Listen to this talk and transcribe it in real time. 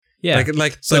Yeah.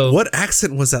 Like what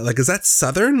accent was that? Like, is that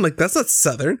Southern? Like, that's not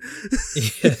Southern.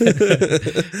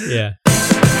 Yeah.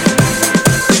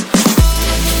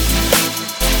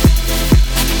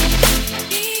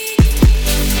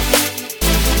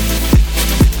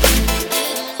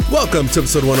 Welcome to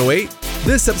episode 108.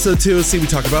 This episode 2, we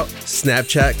talk about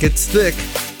Snapchat gets thick,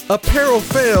 apparel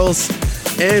fails,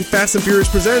 and Fast and Furious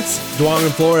presents Duong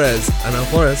and Flores. I'm Al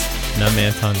Flores. And I'm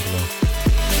Anton Duong.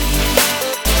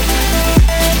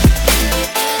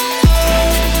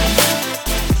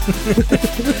 All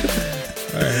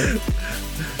right.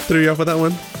 Threw you off with that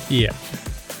one? Yeah.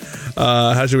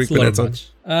 How's your week been, Anton?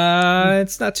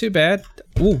 It's not too bad.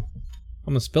 Ooh,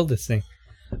 I'm gonna spill this thing.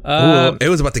 Ooh, it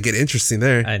was about to get interesting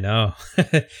there. I know.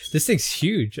 This thing's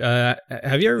huge. Have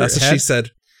you ever? That's what she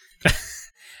said.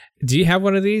 Do you have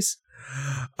one of these?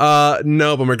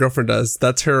 No, but my girlfriend does.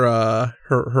 That's her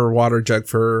water jug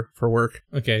for work.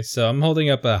 Okay, so I'm holding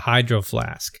up a Hydro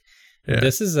Flask. Yeah.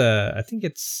 This is I think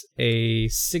it's a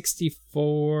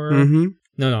 64. Mm-hmm.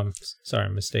 No, I'm sorry,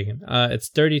 I'm mistaken. It's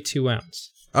 32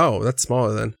 ounce. Oh, that's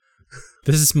smaller then.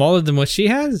 This is smaller than what she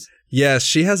has? Yes,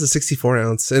 she has a 64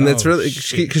 ounce, and it's really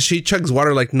because she chugs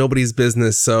water like nobody's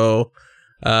business. So,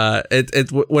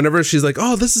 whenever she's like,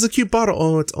 "Oh, this is a cute bottle,"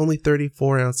 oh, it's only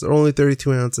 34 ounces, or only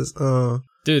 32 ounces. Oh,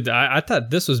 dude, I thought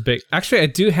this was big. Actually, I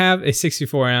do have a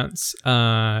 64 ounce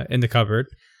in the cupboard.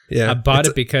 Yeah, I bought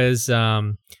it because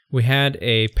we had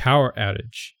a power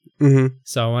outage. Mm-hmm.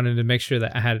 So I wanted to make sure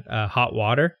that I had hot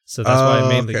water. So that's what I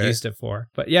mainly used it for.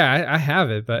 But yeah, I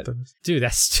have it. But dude,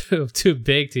 that's too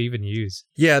big to even use.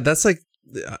 Yeah, that's like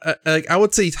I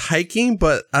would say hiking,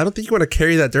 but I don't think you want to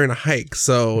carry that during a hike.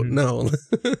 So no.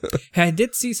 Hey, I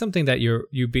did see something that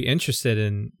you'd be interested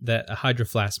in that a Hydro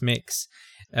Flask makes.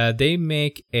 They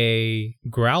make a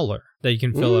growler that you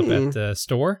can fill up at the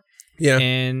store. Yeah,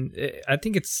 and I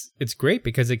think it's great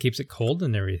because it keeps it cold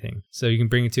and everything. So you can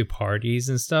bring it to parties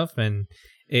and stuff, and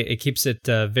it keeps it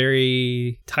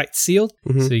very tight sealed.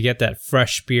 Mm-hmm. So you get that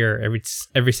fresh beer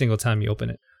every single time you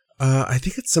open it. I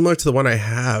think it's similar to the one I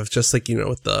have, just like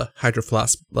with the Hydro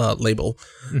Flask label.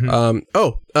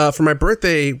 Mm-hmm. For my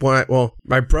birthday,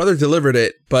 my brother delivered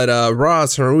it, but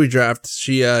Roz from Movie Draft,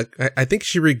 she I think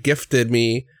she regifted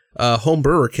me a home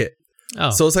brewer kit. Oh.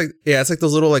 So it's like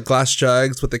those little like glass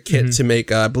jugs with a kit to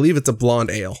make I believe it's a blonde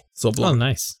ale. So blonde. Oh,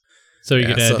 nice. So you're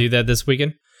gonna do that this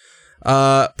weekend?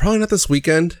 Probably not this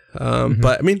weekend.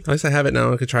 But I mean, at least I have it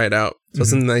now. I could try it out. So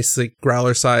it's a nice like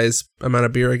growler size amount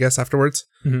of beer, I guess, afterwards.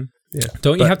 Mm-hmm. Yeah.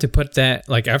 Don't you have to put that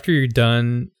like after you're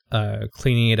done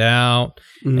cleaning it out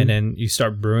and then you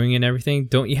start brewing and everything?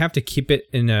 Don't you have to keep it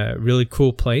in a really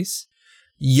cool place?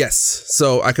 Yes.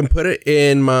 So I can put it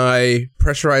in my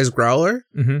pressurized growler.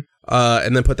 Mm-hmm.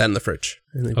 And then put that in the fridge.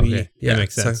 And that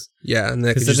makes sense. So, and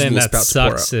then that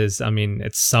sucks is, I mean,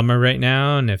 it's summer right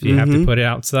now, and if you have to put it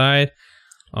outside,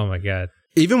 oh my god!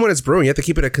 Even when it's brewing, you have to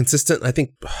keep it a consistent. I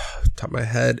think, top of my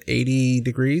head, 80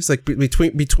 degrees, like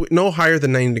between no higher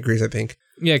than 90 degrees. I think.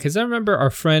 Yeah, because I remember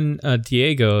our friend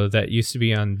Diego that used to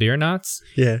be on Beer Knots.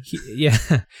 Yeah,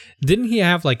 didn't he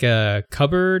have like a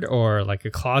cupboard or like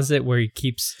a closet where he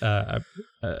keeps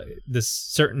this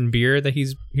certain beer that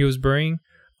he was brewing?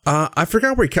 I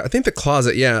forgot where I think the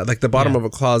closet, like the bottom of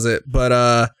a closet, but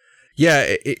I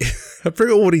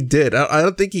forgot what he did. I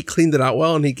don't think he cleaned it out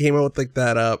well, and he came out with like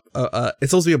that. It's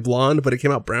supposed to be a blonde, but it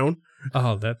came out brown.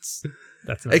 Oh, that's.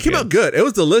 It came out good. It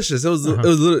was delicious. It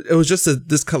was just a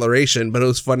discoloration, but it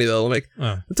was funny though. Like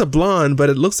it's a blonde,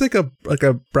 but it looks like a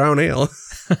brown ale.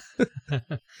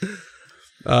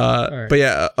 Right. But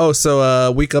yeah.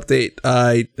 So week update.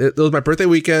 It was my birthday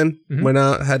weekend. Went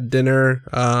out, had dinner.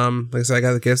 Like I said, I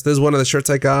got the gifts. This is one of the shirts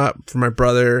I got from my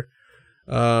brother.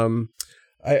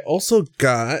 I also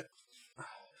got.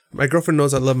 My girlfriend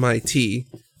knows I love my tea.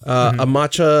 A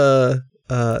matcha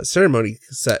ceremony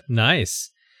set. Nice.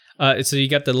 So you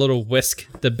got the little whisk,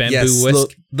 the bamboo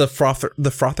whisk, the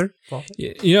frother.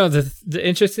 You know the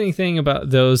interesting thing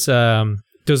about those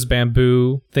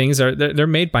bamboo things are they're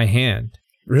made by hand.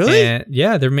 Really? And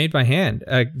yeah, they're made by hand.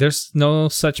 There's no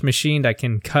such machine that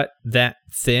can cut that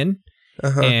thin.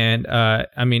 And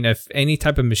I mean, if any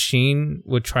type of machine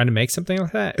would try to make something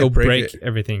like that, it'll break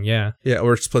everything. Yeah. Yeah,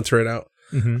 or splinter it out.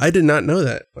 I did not know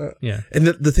that. Yeah. And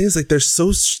the thing is, like, they're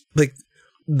so like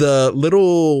the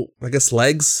little, I guess,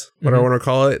 legs, what I want to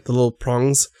call it, the little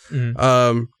prongs.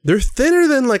 They're thinner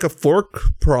than like a fork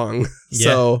prong.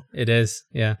 So it is.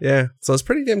 Yeah. Yeah. So it's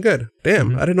pretty damn good.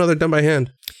 Damn, I didn't know they're done by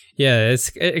hand. Yeah,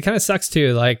 it kind of sucks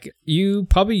too. Like you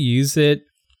probably use it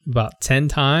about 10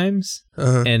 times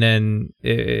and then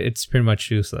it's pretty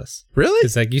much useless. Really?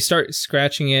 It's like you start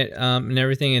scratching it and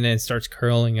everything, and then it starts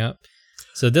curling up.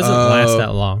 So it doesn't last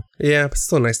that long. Yeah, but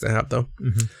still nice to have, though.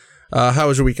 How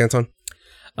was your week, Anton?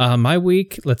 My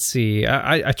week, let's see.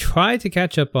 I tried to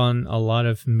catch up on a lot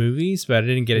of movies, but I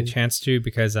didn't get a chance to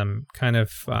because I'm kind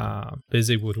of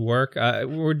busy with work.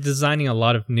 We're designing a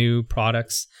lot of new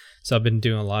products, so I've been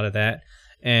doing a lot of that.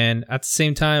 And at the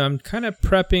same time, I'm kind of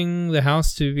prepping the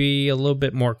house to be a little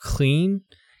bit more clean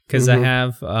because I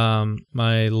have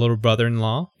my little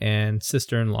brother-in-law and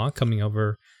sister-in-law coming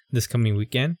over this coming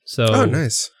weekend. So,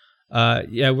 nice.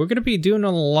 Yeah, we're going to be doing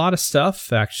a lot of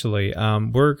stuff, actually.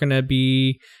 We're going to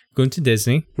be going to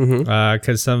Disney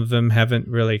because some of them haven't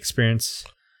really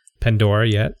experienced Pandora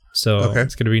yet. So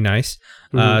it's going to be nice.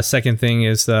 Second thing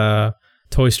is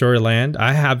Toy Story Land.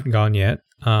 I haven't gone yet.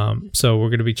 So we're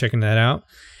going to be checking that out.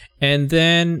 And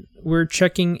then we're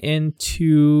checking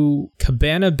into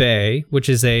Cabana Bay, which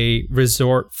is a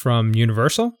resort from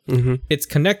Universal. It's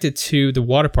connected to the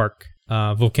water park,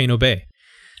 Volcano Bay.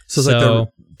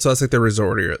 So that's like the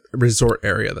resort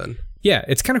area then. Yeah,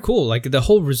 it's kind of cool. Like the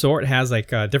whole resort has like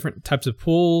different types of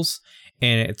pools,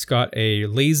 and it's got a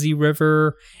lazy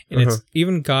river, and it's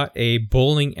even got a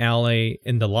bowling alley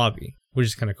in the lobby, which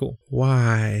is kind of cool.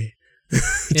 Why?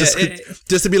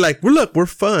 just to be like, we're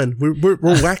fun, we're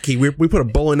wacky. We put a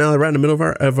bowling alley right in the middle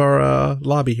of our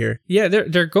lobby here. Yeah,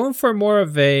 they're going for more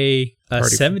of a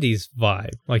 70s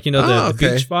vibe, like the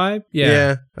beach vibe.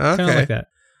 Yeah, okay. Kind of like that.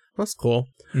 That's cool.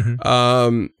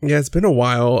 Yeah, it's been a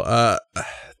while.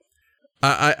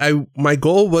 I my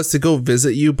goal was to go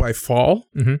visit you by fall.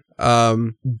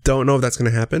 Don't know if that's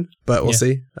gonna happen, but we'll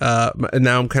see.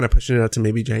 Now I'm kind of pushing it out to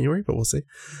maybe January, but we'll see.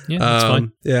 Yeah, that's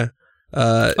fine. Yeah.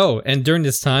 And during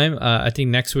this time, I think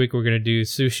next week we're gonna do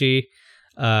sushi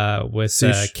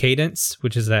with Cadence,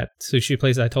 which is that sushi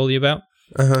place I told you about.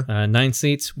 9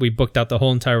 seats. We booked out the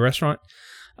whole entire restaurant.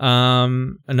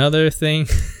 Another thing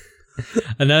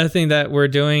that we're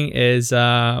doing is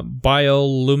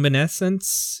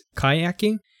bioluminescence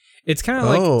kayaking. It's kind of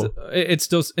like it's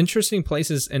those interesting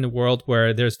places in the world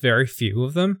where there's very few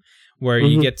of them, where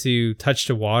you get to touch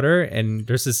the water and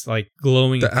there's this like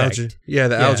glowing effect. Algae. Yeah,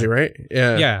 algae, right?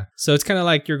 Yeah. So it's kind of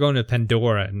like you're going to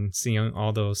Pandora and seeing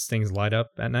all those things light up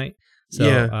at night.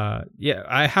 So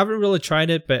I haven't really tried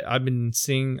it, but I've been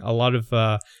seeing a lot of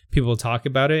people talk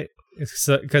about it.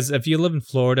 Because if you live in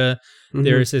Florida,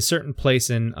 there's a certain place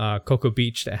in Cocoa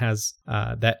Beach that has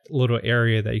that little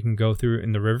area that you can go through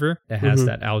in the river that has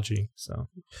that algae. So,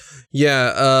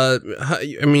 yeah,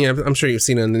 I mean, I'm sure you've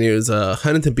seen it in the news.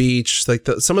 Huntington Beach, like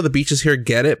some of the beaches here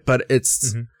get it, but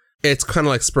it's kind of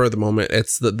like spur of the moment.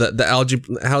 It's the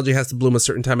algae has to bloom a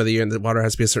certain time of the year, and the water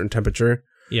has to be a certain temperature.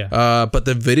 Yeah. But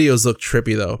the videos look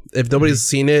trippy though. If nobody's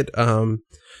seen it,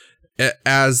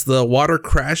 as the water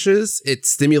crashes, it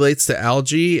stimulates the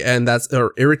algae and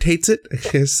or irritates it, I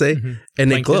can say, and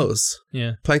plankton. It glows.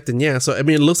 Yeah, plankton. Yeah, so I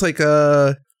mean, it looks like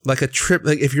a trip.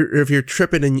 Like if you're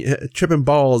tripping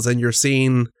balls and you're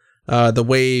seeing the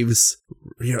waves,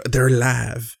 they're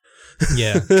alive.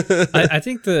 Yeah, I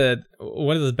think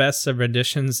one of the best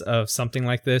renditions of something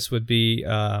like this would be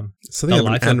The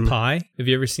Life of Pi. Have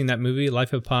you ever seen that movie,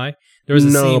 Life of Pi? There was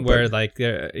a scene where like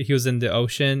he was in the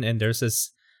ocean and there's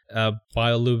this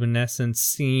bioluminescence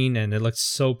scene and it looks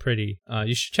so pretty.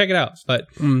 You should check it out, but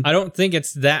I don't think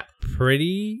it's that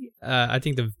pretty. I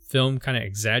think the film kind of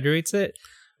exaggerates it,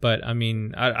 but I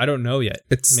mean, I don't know yet.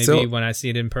 Maybe when I see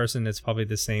it in person, it's probably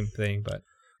the same thing, but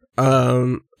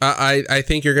I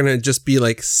think you're gonna just be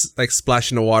like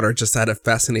splashing the water just out of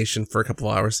fascination for a couple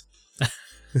hours.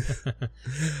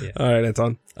 Yeah. All right,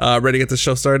 Anton. Ready to get the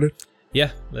show started?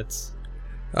 Yeah, let's.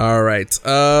 All right,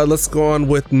 let's go on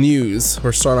with news,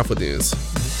 or start off with news.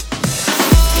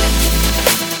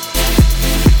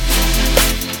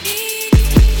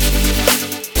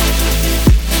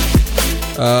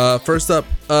 First up,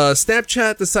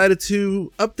 Snapchat decided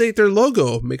to update their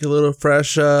logo, make a little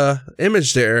fresh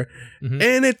image there,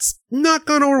 and it's not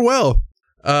gone over well.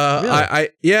 Really?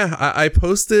 I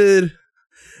posted,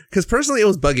 because personally it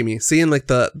was bugging me seeing like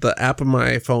the app on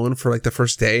my phone for like the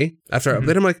first day after I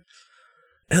updated. I'm like,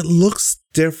 it looks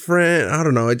different. I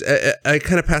don't know. I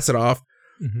kind of passed it off,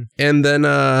 and then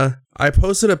I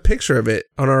posted a picture of it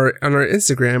on our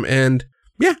Instagram, and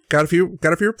yeah, got a few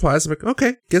replies. I'm like,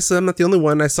 okay, guess I'm not the only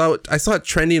one. I saw it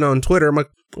trending on Twitter. I'm like,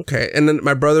 okay. And then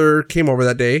my brother came over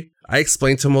that day. I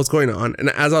explained to him what's going on, and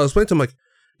as I was explaining to him, like,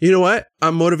 you know what?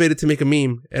 I'm motivated to make a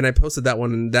meme, and I posted that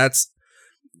one, and that's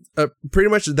pretty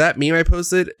much that meme I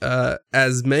posted.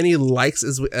 As many likes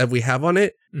as we have on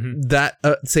it, that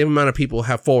same amount of people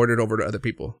have forwarded over to other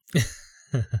people.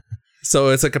 So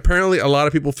it's like apparently a lot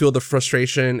of people feel the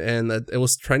frustration, and it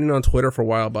was trending on Twitter for a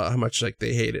while about how much like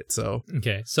they hate it. So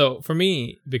okay, so for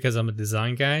me, because I'm a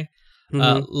design guy,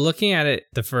 Looking at it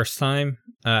the first time,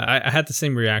 I had the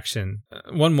same reaction.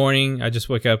 One morning, I just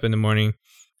woke up in the morning,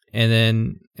 and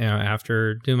then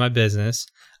after doing my business,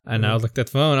 and I looked at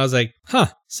the phone, I was like,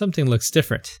 something looks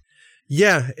different.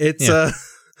 Yeah, it's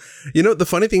the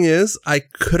funny thing is, I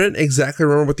couldn't exactly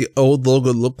remember what the old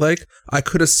logo looked like. I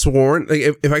could have sworn, like,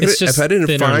 if I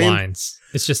didn't find lines.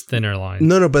 It's just thinner lines.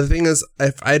 No, but the thing is,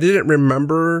 if I didn't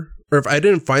remember, or if I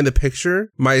didn't find the picture,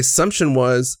 my assumption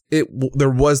was there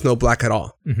was no black at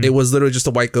all. Mm-hmm. It was literally just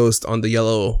a white ghost on the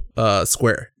yellow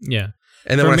square. Yeah.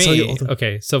 And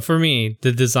then so for me,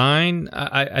 the design,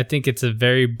 I think it's a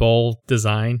very bold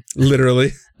design.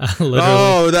 Literally.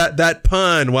 Oh, that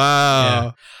pun!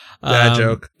 Wow. Yeah. That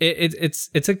joke.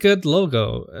 It's a good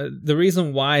logo. The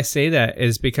reason why I say that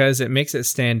is because it makes it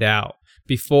stand out.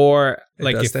 Before,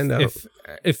 if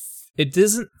it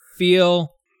doesn't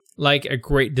feel like a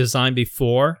great design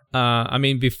before,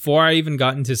 before I even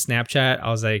got into Snapchat, I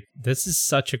was like, this is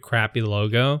such a crappy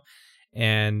logo,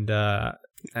 and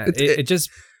it just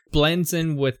blends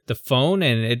in with the phone,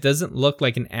 and it doesn't look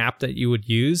like an app that you would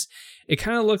use. It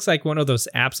kind of looks like one of those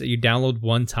apps that you download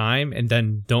one time and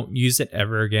then don't use it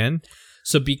ever again.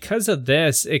 So because of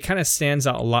this, it kind of stands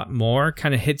out a lot more,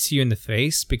 kind of hits you in the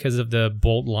face because of the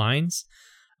bold lines,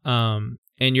 and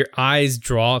your eyes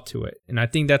draw to it. And I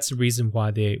think that's the reason why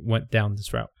they went down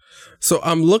this route. So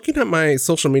I'm looking at my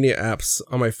social media apps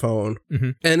on my phone,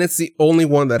 and it's the only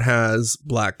one that has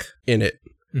black in it.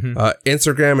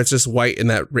 Instagram, it's just white in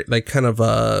that like kind of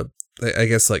I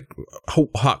guess like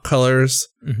hot colors,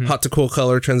 hot to cool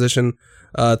color transition.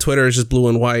 Twitter is just blue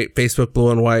and white. Facebook, blue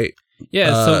and white.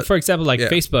 Yeah. So for example, like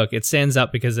Facebook, it stands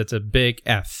out because it's a big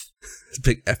F. It's a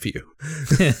big F you.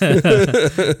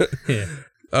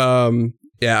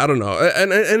 Yeah. I don't know,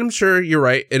 and I'm sure you're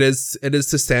right. It is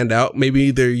to stand out.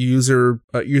 Maybe their user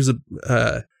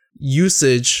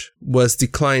usage was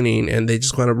declining, and they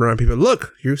just want to remind people,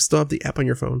 look, you still have the app on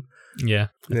your phone. Yeah,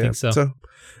 I think so. So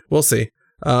we'll see.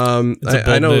 It's a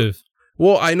bold move.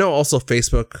 Well, I know also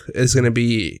Facebook is going to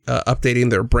be updating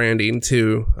their branding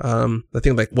too. I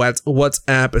think like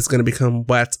WhatsApp is going to become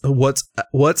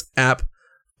WhatsApp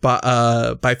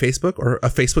by Facebook, or a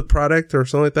Facebook product or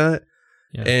something like that.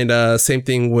 Yeah. And same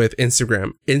thing with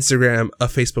Instagram, a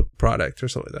Facebook product or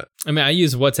something like that. I mean, I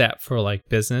use WhatsApp for like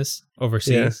business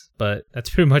overseas, but that's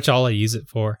pretty much all I use it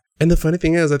for. And the funny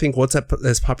thing is, I think WhatsApp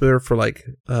is popular for like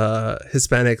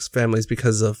Hispanics families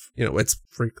because of, it's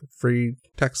free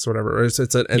text or whatever. It's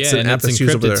an app that's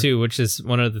used over there too, which is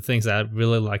one of the things that I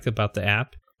really liked about the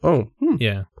app. Oh,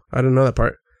 yeah, I didn't know that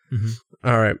part.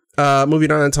 All right, moving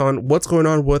on, Anton. What's going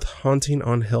on with Haunting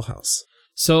on Hill House?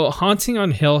 So Haunting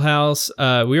on Hill House, we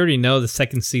already know the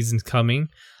second season's coming.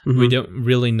 We don't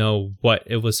really know what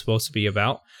it was supposed to be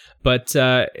about, but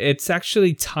it's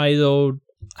actually titled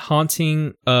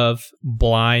Haunting of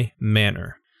Bly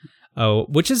Manor,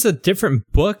 which is a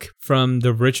different book from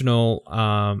the original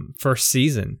first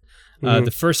season.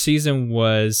 The first season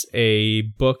was a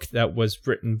book that was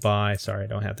written by, sorry, I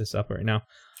don't have this up right now,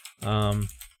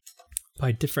 by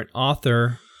a different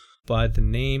author by the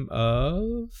name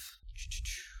of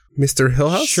Mr.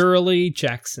 Hillhouse? Shirley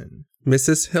Jackson.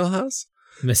 Mrs. Hillhouse?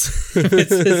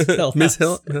 Mrs. Hillhouse. Miss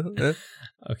Hill?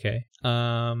 Okay.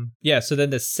 So then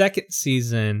the second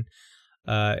season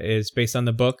is based on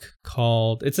the book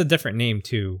called, it's a different name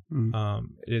too.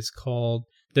 It is called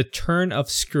The Turn of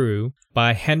Screw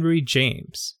by Henry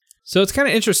James. So it's kind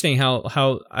of interesting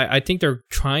how I think they're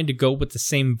trying to go with the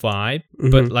same vibe,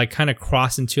 but like kind of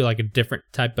cross into like a different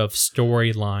type of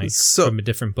storyline from a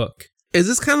different book. Is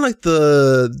this kind of like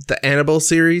the Annabelle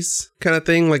series kind of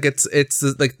thing? Like it's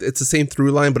like it's the same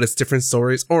through line, but it's different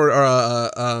stories, or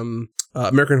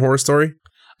American Horror Story?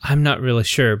 I'm not really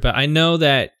sure, but I know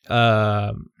that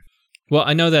the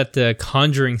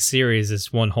Conjuring series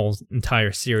is one whole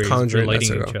entire series relating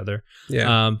to each other.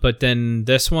 Yeah. But then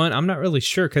this one, I'm not really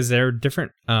sure because they're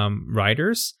different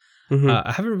writers.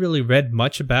 I haven't really read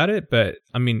much about it, but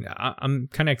I mean, I'm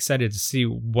kind of excited to see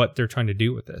what they're trying to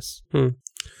do with this.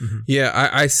 Yeah,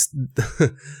 I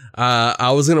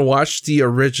was gonna watch the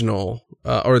original,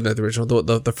 or not the original,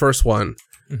 the first one,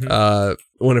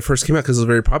 when it first came out because it was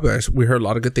very popular. We heard a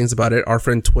lot of good things about it. Our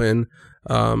friend Twin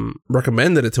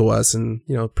recommended it to us and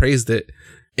praised it.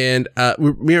 And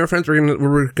me and our friends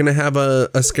were gonna have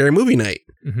a scary movie night.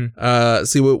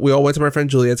 So we all went to my friend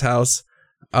Juliet's house.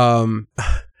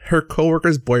 Her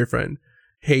coworker's boyfriend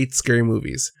hates scary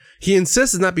movies. He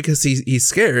insists it's not because he's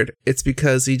scared. It's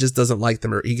because he just doesn't like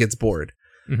them or he gets bored.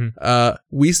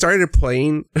 We started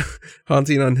playing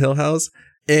Haunting on Hill House,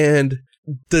 and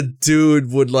the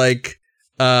dude would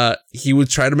he would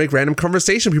try to make random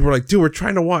conversation. People were like, dude, we're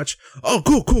trying to watch. Oh,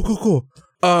 cool.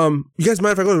 you guys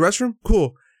mind if I go to the restroom?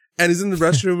 Cool. And he's in the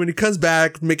restroom and he comes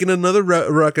back making another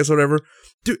ruckus or whatever.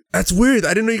 Dude, that's weird.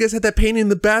 I didn't know you guys had that painting in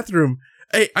the bathroom.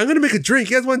 Hey, I'm going to make a drink.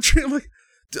 You guys want a drink?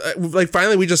 I'm like,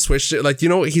 finally we just switched it. Like, you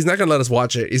know, he's not going to let us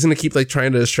watch it. He's going to keep like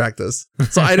trying to distract us.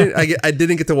 So I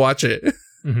didn't get to watch it.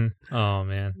 Mm-hmm. Oh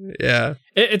man. Yeah.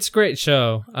 It's a great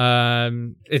show.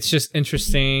 It's just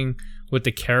interesting with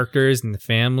the characters and the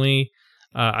family.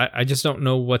 I just don't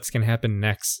know what's going to happen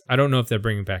next. I don't know if they're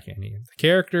bringing back any of the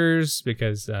characters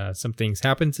because some things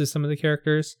happen to some of the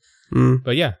characters.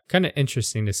 But yeah, kind of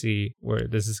interesting to see where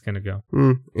this is going to go.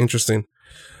 Interesting.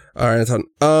 All right,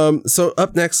 Anton. So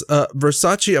up next,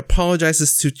 Versace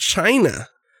apologizes to China.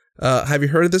 Have you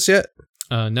heard of this yet?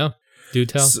 No. Do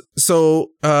tell.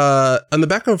 So on the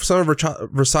back of some of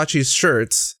Versace's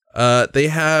shirts, they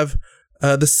have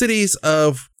the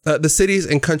cities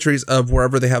and countries of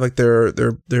wherever they have like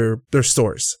their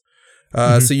stores.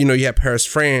 So you have Paris,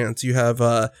 France, you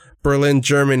have Berlin,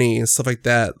 Germany, and stuff like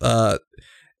that.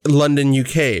 London,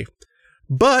 UK.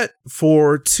 But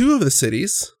for two of the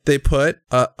cities, they put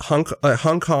Hong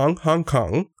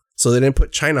Kong. So they didn't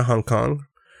put China, Hong Kong,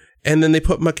 and then they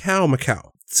put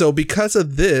Macau. So because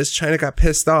of this, China got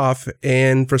pissed off,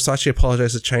 and Versace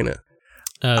apologized to China.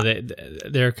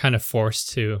 They're kind of forced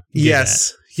to.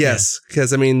 Yes,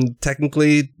 because I mean,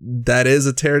 technically, that is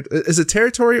a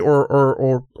territory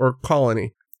or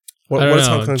colony. What is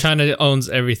Hong Kong? China owns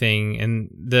everything, and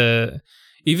the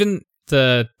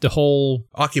whole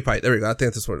occupied. There we go. I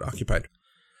think that's what occupied.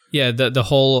 Yeah, the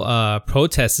whole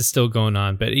protest is still going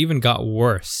on, but it even got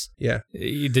worse. Yeah.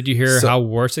 Did you hear how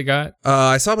worse it got?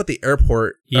 I saw about the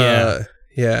airport. Yeah.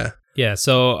 Yeah.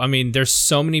 So, I mean, there's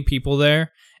so many people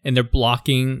there, and they're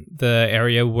blocking the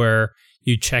area where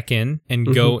you check in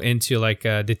and go into like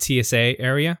the TSA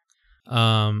area.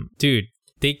 Dude,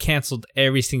 they canceled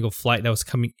every single flight that was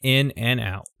coming in and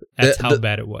out. That's how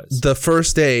bad it was. The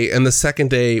first day and the second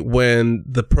day when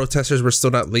the protesters were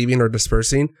still not leaving or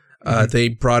dispersing, they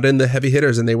brought in the heavy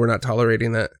hitters and they were not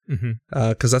tolerating that.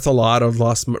 Because that's a lot of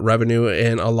lost revenue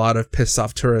and a lot of pissed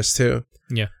off tourists too.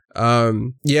 Yeah.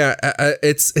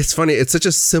 It's funny. It's such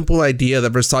a simple idea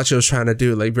that Versace was trying to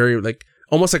do, like very like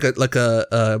almost like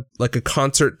a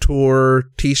concert tour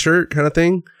T-shirt kind of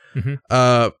thing.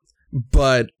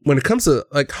 But when it comes to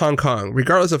like Hong Kong,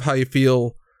 regardless of how you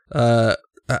feel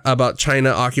about China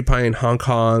occupying Hong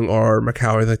Kong or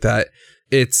Macau or anything like that,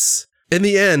 it's in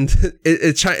the end,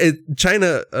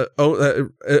 China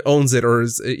owns it or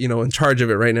is in charge of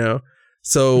it right now.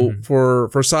 So for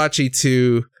Versace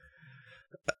to,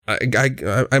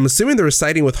 I'm assuming they're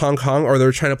siding with Hong Kong or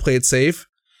they're trying to play it safe.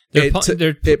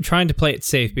 They're trying to play it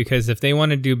safe because if they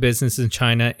want to do business in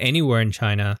China, anywhere in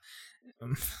China,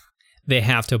 they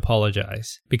have to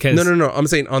apologize. Because no. I'm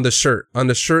saying on the shirt.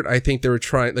 I think they were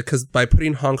trying, because by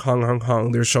putting Hong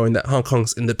Kong, they're showing that Hong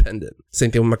Kong's independent. Same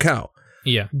thing with Macau.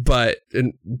 Yeah. But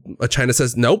China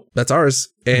says, nope, that's ours.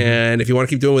 And if you want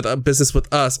to keep doing business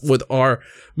with us, with our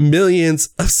millions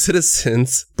of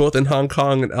citizens, both in Hong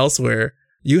Kong and elsewhere,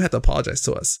 you have to apologize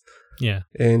to us. Yeah.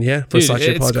 And yeah,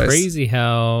 Versace apologized. It's crazy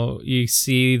how you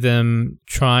see them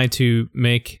try to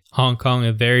make Hong Kong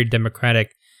a very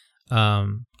democratic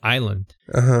island.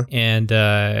 And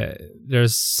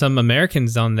there's some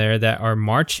Americans on there that are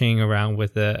marching around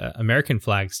with the American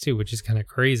flags too, which is kind of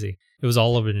crazy. It was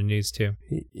all over the news too.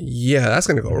 Yeah, that's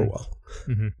gonna go over well.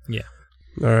 Yeah.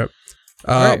 All right.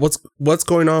 What's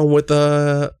going on with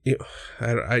I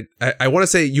want to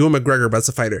say Ewan McGregor, but it's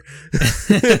a fighter.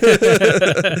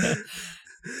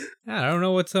 I don't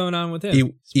know what's going on with him.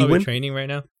 He's probably training right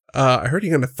now. I heard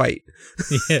he's gonna fight.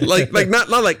 like not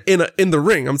like in the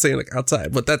ring. I'm saying like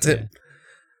outside, but that's him.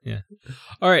 Yeah.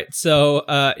 All right. So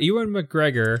Ewan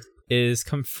McGregor is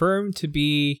confirmed to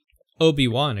be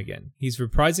Obi-Wan again. He's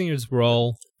reprising his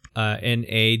role in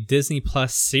a Disney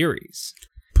Plus series.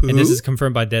 And this is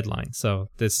confirmed by Deadline, so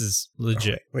this is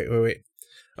legit. Oh, wait.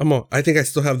 I think I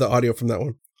still have the audio from that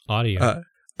one. Audio?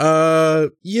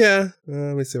 Yeah.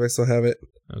 Let me see if I still have it.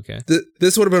 Okay.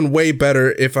 This would have been way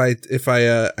better if I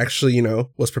actually,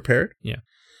 was prepared. Yeah.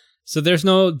 So there's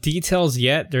no details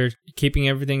yet. They're keeping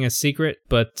everything a secret,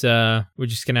 but we're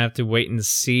just going to have to wait and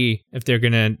see if they're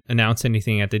going to announce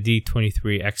anything at the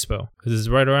D23 Expo, because it's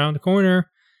right around the corner.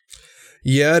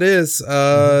 Yeah, it is.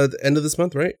 The end of this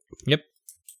month, right? Yep.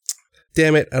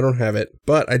 Damn it, I don't have it,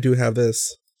 but I do have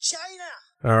this. China.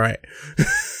 All right.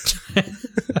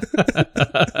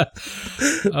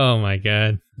 Oh my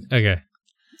god. Okay.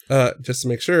 Just to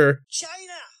make sure. China.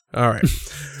 All right.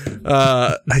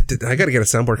 I got to get a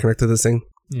soundboard connected to this thing.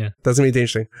 Yeah. That's gonna be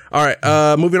dangerous. All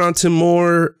right. Moving on to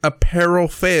more apparel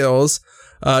fails.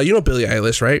 Billie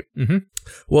Eilish, right?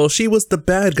 Well, she was the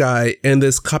bad guy in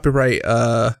this copyright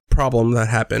problem that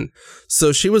happened.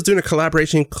 So she was doing a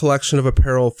collaboration collection of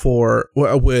apparel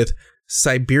with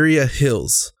Siberia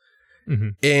Hills. Mm-hmm.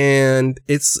 And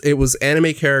it was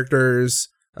anime characters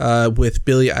with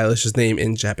Billie Eilish's name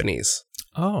in Japanese.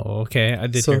 Oh, okay. I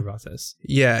did hear about this.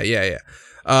 Yeah.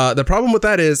 The problem with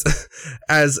that is,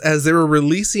 as they were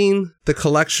releasing the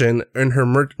collection in her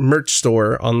merch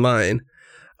store online,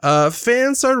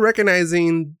 fans started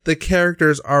recognizing the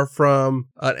characters are from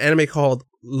an anime called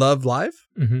Love Live.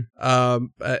 Mm-hmm.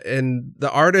 And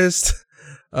the artist,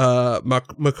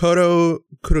 Makoto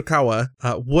Kurokawa,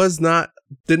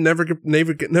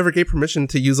 never gave permission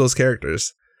to use those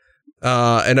characters.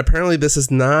 And apparently this is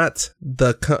not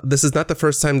the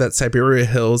first time that Siberia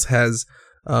Hills has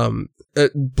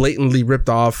blatantly ripped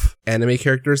off anime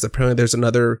characters. Apparently there's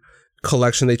another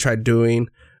collection they tried doing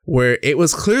where it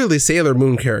was clearly Sailor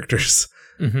Moon characters.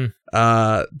 Mm-hmm.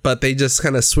 But they just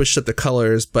kind of switched up the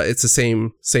colors, but it's the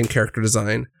same character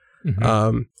design.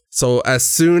 Mm-hmm. So as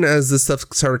soon as this stuff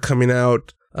started coming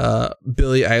out,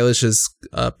 Billie Eilish's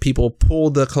people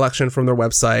pulled the collection from their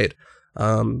website.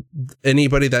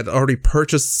 Anybody that already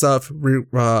purchased stuff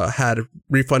had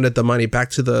refunded the money back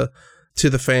to the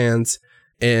fans,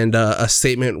 and a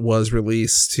statement was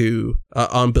released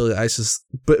on Billie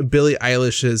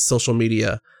Eilish's social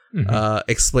media, mm-hmm.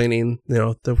 Explaining,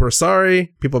 that we're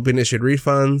sorry, people have been issued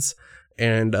refunds,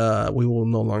 and we will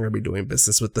no longer be doing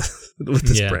business with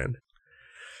this brand.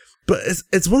 But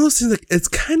it's one of those things, like, it's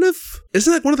kind of,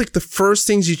 isn't that one of the first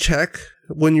things you check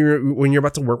when you're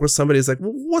about to work with somebody? Is like,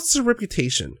 well, what's their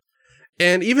reputation?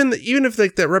 And even if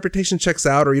like that reputation checks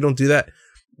out, or you don't do that,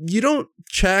 you don't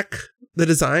check the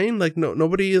design. Like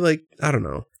nobody, like, I don't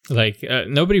know, like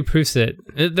nobody proofs it.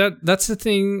 That's the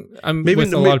thing.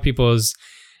 With a lot of people is,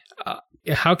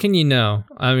 how can you know?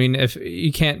 I mean, if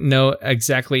you can't know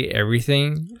exactly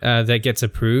everything that gets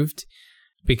approved,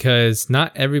 because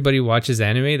not everybody watches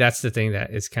anime. That's the thing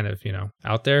that is kind of,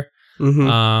 out there.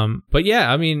 Mm-hmm. But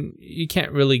yeah, I mean, you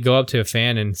can't really go up to a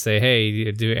fan and say,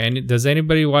 hey, does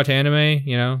anybody watch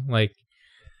anime? Like,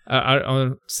 I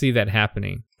don't see that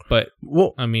happening. But,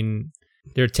 well, I mean,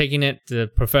 they're taking it the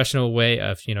professional way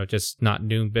of, just not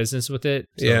doing business with it.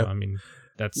 So, yeah. I mean,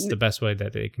 that's the best way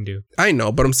that they can do. I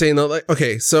know, but I'm saying, though, like,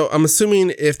 okay, so I'm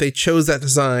assuming if they chose that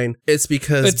design, it's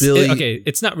because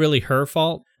it's not really her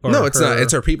fault. No, it's not.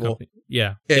 It's her people. Company.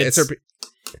 Yeah, it's her.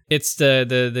 It's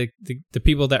the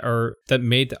people that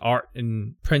made the art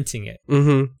and printing it.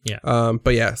 Mm-hmm. Yeah.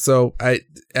 But yeah, so I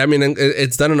mean,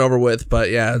 it's done and over with. But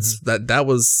yeah, it's that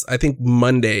was, I think,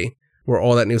 Monday where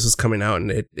all that news was coming out,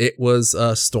 and it was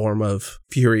a storm of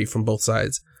fury from both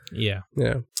sides. Yeah.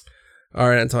 Yeah. All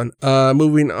right, Anton.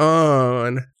 Moving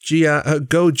on.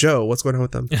 Go Joe. What's going on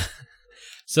with them?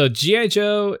 So G.I.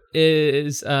 Joe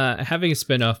is having a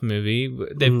spin-off movie.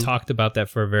 They've talked about that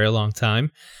for a very long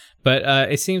time.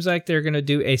 But it seems like they're going to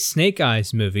do a Snake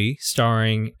Eyes movie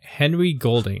starring Henry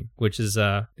Golding, which is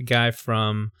the guy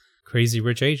from Crazy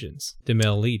Rich Asians, the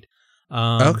male lead.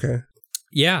 Okay.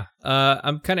 Yeah,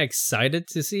 I'm kind of excited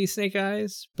to see Snake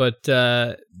Eyes, but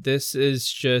this is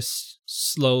just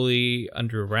slowly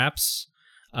under wraps.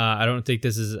 I don't think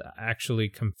this is actually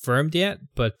confirmed yet,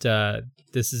 but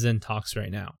this is in talks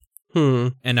right now.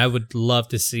 And I would love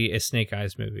to see a Snake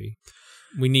Eyes movie.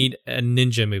 We need a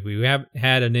ninja movie. We haven't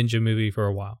had a ninja movie for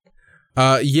a while.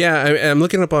 Yeah, I'm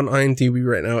looking up on IMDb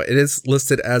right now. It is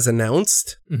listed as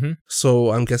announced. Mm-hmm.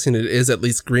 So I'm guessing it is at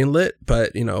least greenlit,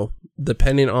 but,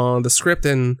 depending on the script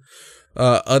and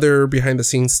other behind the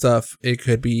scenes stuff, it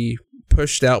could be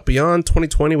pushed out beyond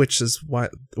 2020, which is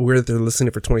where they're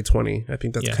listening for 2020. I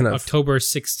think that's kind of October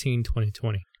 16,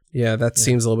 2020. Yeah, that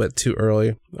seems a little bit too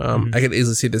early. I could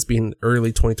easily see this being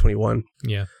early 2021.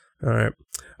 Yeah. All right.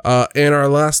 And our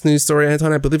last news story,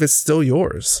 Anton, I believe it's still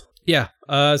yours. Yeah.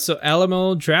 So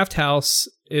Alamo Drafthouse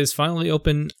is finally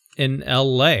open in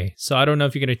LA. So I don't know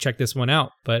if you're going to check this one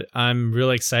out, but I'm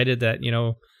really excited that,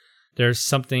 there's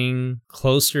something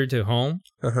closer to home,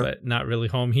 but not really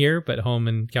home here, but home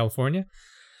in California.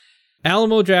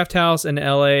 Alamo Drafthouse in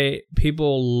LA,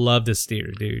 people love this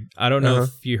theater, dude. I don't know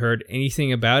if you heard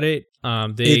anything about it.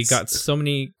 They got so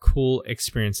many cool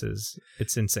experiences.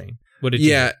 It's insane. What did you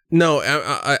hear? No,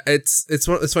 it's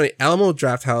funny. Alamo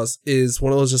Drafthouse is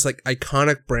one of those just like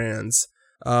iconic brands.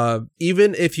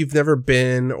 Even if you've never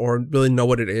been or really know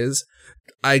what it is,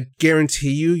 I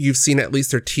guarantee you've seen at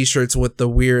least their t-shirts with the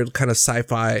weird kind of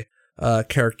sci-fi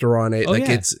character on it.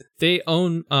 They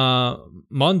own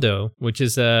Mondo, which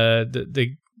is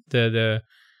the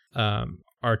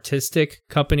artistic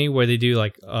company where they do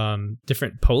like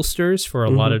different posters for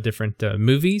a lot of different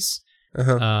movies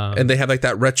And they have like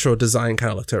that retro design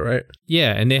kind of look to it, right?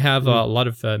 Yeah, and they have a lot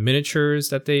of miniatures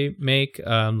that they make,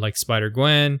 like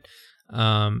Spider-Gwen,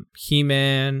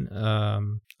 He-Man,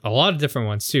 a lot of different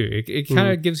ones too. It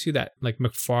kind of gives you that like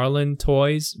McFarlane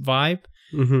Toys vibe.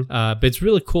 But it's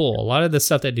really cool. A lot of the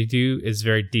stuff that they do is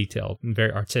very detailed and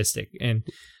very artistic. And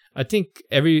I think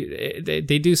they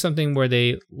do something where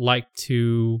they like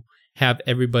to have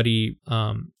everybody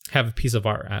have a piece of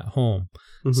art at home.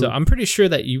 So I'm pretty sure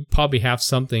that you probably have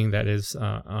something that is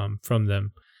from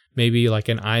them. Maybe like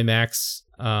an IMAX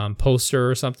poster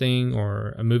or something,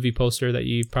 or a movie poster that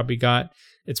you probably got.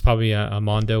 It's probably a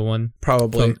Mondo one.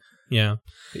 Probably. Yeah.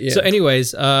 So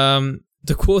anyways,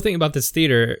 the cool thing about this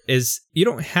theater is you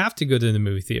don't have to go to the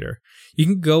movie theater. You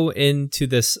can go into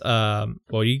this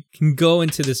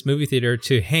movie theater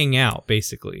to hang out,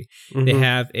 basically. They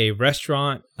have a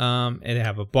restaurant, and they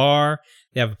have a bar.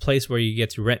 They have a place where you get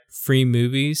to rent free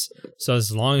movies. So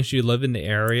as long as you live in the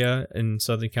area in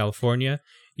Southern California,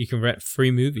 you can rent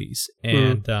free movies.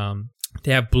 And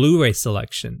they have Blu-ray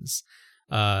selections.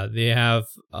 They have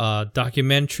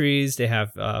documentaries. They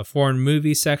have a foreign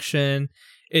movie section.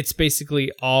 It's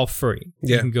basically all free.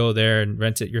 You can go there and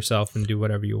rent it yourself and do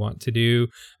whatever you want to do.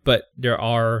 But there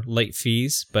are late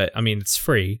fees. But I mean, it's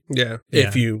free.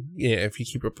 If you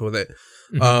keep up with it.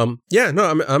 I'm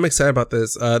excited about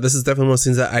this. This is definitely one of those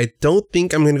things that I don't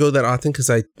think I'm going to go that often because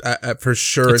I for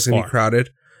sure it's going to be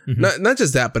crowded. Not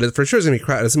just that, but for sure it's going to be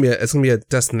crowded. It's going to be a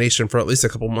destination for at least a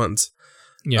couple months.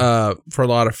 For a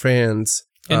lot of fans.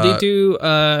 And they do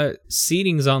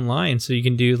seatings online, so you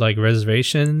can do like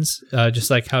reservations, just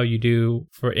like how you do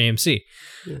for AMC.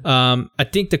 I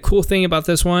think the cool thing about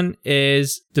this one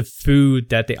is the food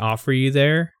that they offer you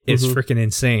there is freaking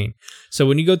insane. So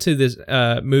when you go to this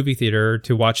movie theater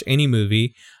to watch any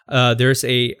movie, there's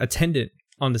a attendant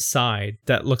on the side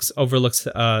that overlooks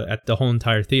at the whole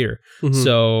entire theater.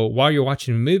 So while you're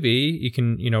watching a movie, you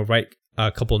can write a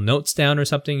couple notes down or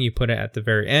something. You put it at the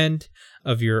very end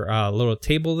of your little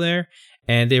table there,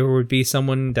 and there would be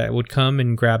someone that would come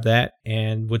and grab that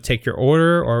and would take your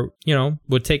order, or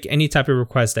would take any type of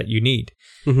request that you need.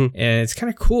 And it's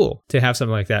kind of cool to have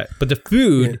something like that. But the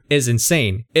food is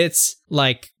insane. It's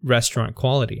like restaurant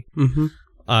quality.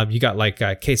 You got like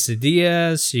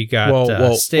quesadillas, you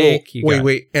got steak.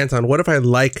 Wait, Anton, what if I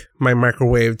like my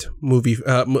microwaved movie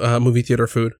theater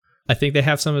food? I think they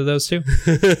have some of those too.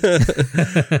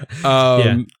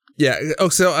 Yeah. Oh,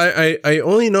 so I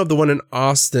only know of the one in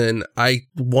Austin. I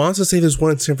want to say there's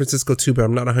one in San Francisco too, but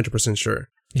I'm not 100% sure.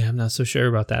 Yeah, I'm not so sure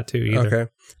about that too either.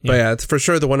 Okay. But it's for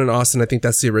sure the one in Austin. I think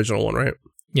that's the original one, right?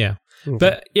 Yeah. Okay.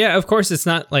 But yeah, of course, it's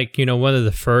not like, one of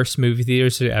the first movie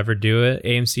theaters to ever do it.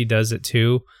 AMC does it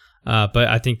too. But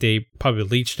I think they probably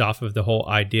leached off of the whole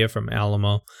idea from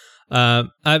Alamo.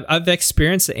 I've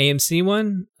experienced the AMC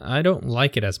one. I don't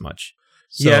like it as much.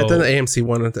 So, I've done the AMC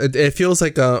one. It feels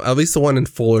like at least the one in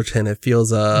Fullerton. It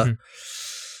feels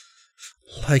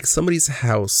like somebody's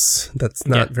house that's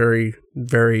not very,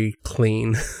 very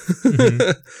clean.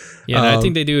 I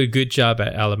think they do a good job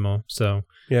at Alamo. So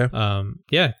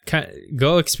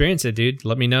go experience it, dude.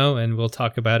 Let me know, and we'll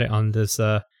talk about it on this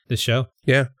show.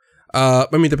 Yeah. I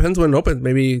mean, depends when it opens.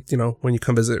 Maybe when you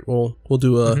come visit, we'll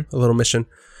do a little mission.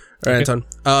 All right, Anton.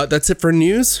 That's it for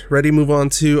news. Ready to move on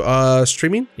to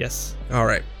streaming? Yes. All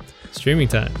right. Streaming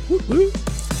time. Woo-woo.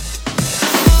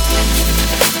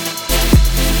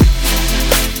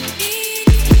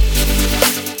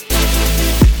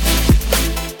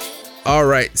 All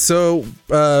right. So,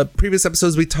 previous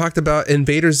episodes we talked about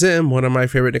Invader Zim, one of my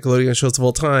favorite Nickelodeon shows of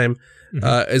all time,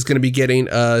 is going to be getting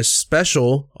a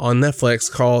special on Netflix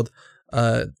called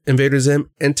Invader Zim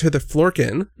Enter the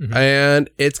Florkin, and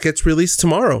it gets released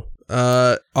tomorrow,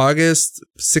 August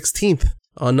 16th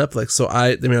on Netflix. So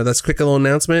that's a quick little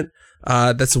announcement.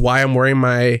 That's why I'm wearing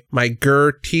my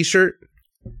GUR t-shirt.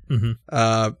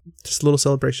 Just a little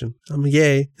celebration.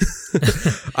 Yay.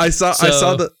 I saw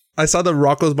the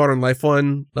Rocko's Modern Life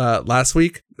one last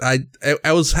week. I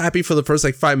was happy for the first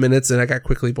 5 minutes, and I got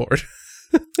quickly bored.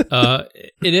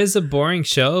 It is a boring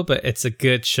show, but it's a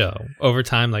good show over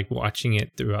time, watching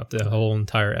it throughout the whole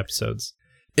entire episodes.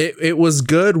 It was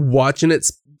good watching it,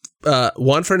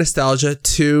 one, for nostalgia,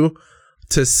 two,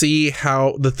 to see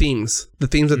how the themes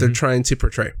that they're trying to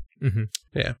portray.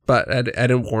 Yeah, but I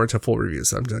didn't warrant a full review,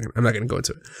 so I'm not going to go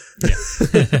into it.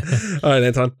 Yeah. All right,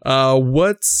 Anton.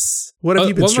 What have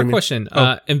you been streaming? One more question.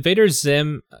 Invader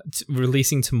Zim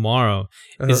releasing tomorrow.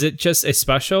 Is it just a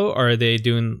special, or are they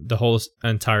doing the whole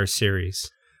entire series?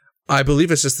 I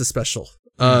believe it's just a special.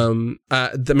 I mean,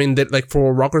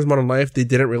 for Rocko's Modern Life, they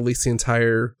didn't release the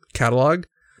entire catalog.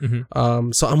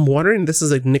 So I'm wondering, this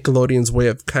is Nickelodeon's way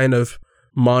of kind of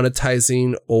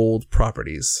monetizing old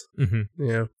properties. Mm-hmm.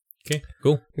 Yeah. Okay,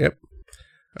 cool. Yep.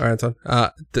 All right, Anton.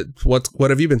 What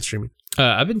have you been streaming?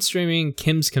 I've been streaming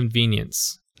Kim's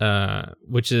Convenience,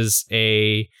 which is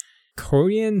a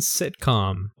Korean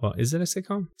sitcom. Well, is it a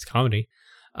sitcom? It's comedy.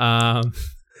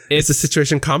 It's a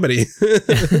situation comedy.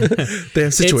 They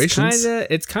have situations.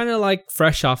 It's kind of like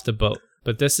Fresh Off the Boat,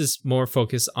 but this is more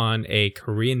focused on a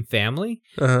Korean family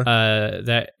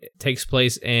that takes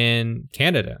place in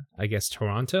Canada, I guess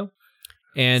Toronto,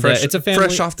 and it's a family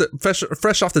fresh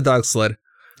off the dog sled.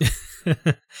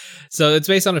 So it's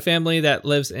based on a family that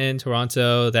lives in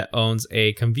Toronto that owns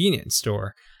a convenience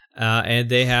store, and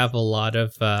they have a lot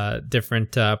of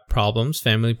different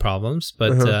family problems,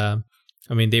 but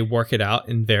I mean, they work it out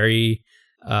in very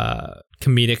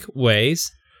comedic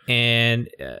ways. And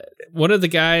one of the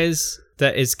guys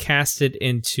that is casted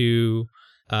into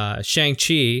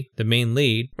Shang-Chi, the main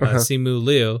lead, Simu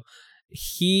Liu,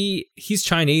 he's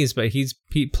Chinese, but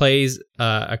he plays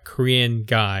a Korean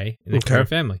guy in the Korean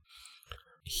family.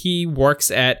 He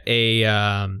works at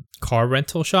a car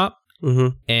rental shop,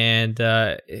 and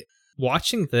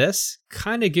watching this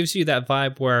kind of gives you that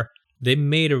vibe where they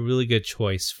made a really good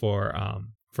choice for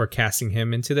casting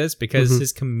him into this, because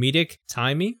his comedic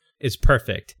timing is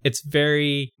perfect. It's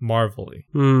very Marvel-y.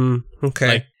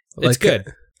 Okay. It's good.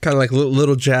 Kind of like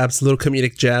little jabs, little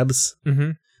comedic jabs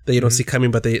that you don't see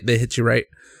coming, but they hit you right.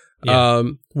 Yeah.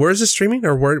 Where is this streaming,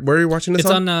 or where are you watching this?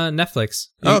 It's on Netflix.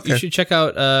 You should check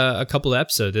out a couple of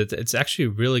episodes. It's actually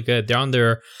really good. They're on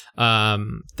their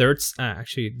they're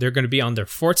going to be on their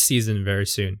 4th season very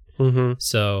soon.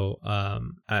 So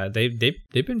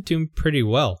they've been doing pretty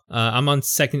well. I'm on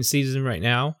 2nd season right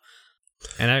now,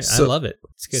 and I love it.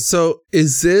 It's good. So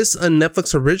is this a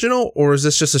Netflix original, or is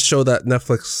this just a show that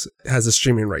Netflix has the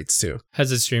streaming rights to?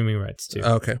 Has the streaming rights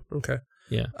to. Okay.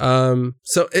 Yeah.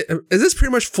 So is this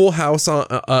pretty much Full House on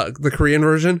the Korean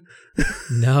version?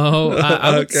 No,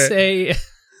 I would say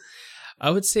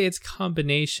it's a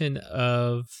combination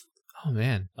of. Oh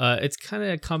man, it's kind of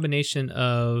a combination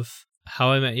of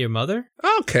How I Met Your Mother.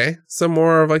 Okay, so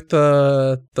more of like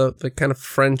the kind of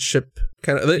friendship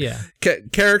kind of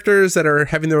characters that are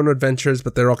having their own adventures,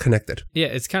 but they're all connected. Yeah,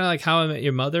 it's kind of like How I Met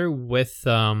Your Mother with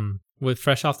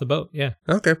Fresh Off the Boat. Yeah.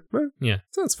 Okay. Well, yeah,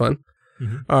 sounds fun.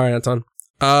 All right, Anton.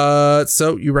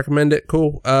 So you recommend it?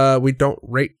 Cool. We don't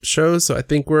rate shows, so I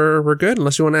think we're good.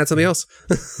 Unless you want to add something else.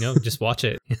 No, just watch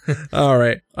it. All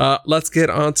right. Let's get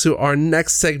on to our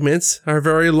next segment, our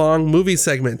very long movie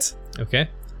segment. Okay.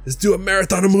 Let's do a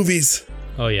marathon of movies.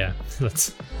 Oh yeah,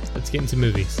 let's get into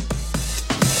movies.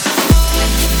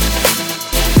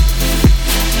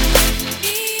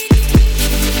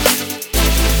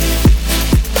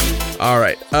 All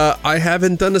right. I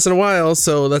haven't done this in a while,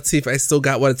 so let's see if I still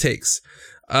got what it takes.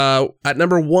 At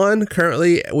number 1,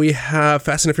 currently, we have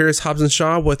Fast and the Furious Hobbs and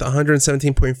Shaw with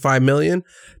 $117.5 million.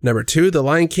 Number 2, The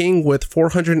Lion King with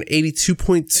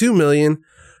 $482.2 million.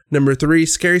 Number 3,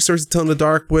 Scary Stories to Tell in the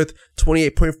Dark with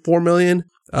 $28.4 million.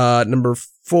 Number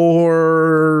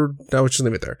 4, no, we'll just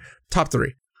leave it there. Top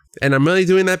 3. And I'm only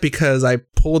doing that because I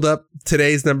pulled up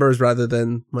today's numbers rather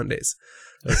than Monday's.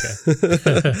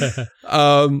 Okay.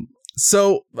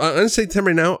 So I'm going to say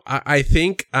right now, I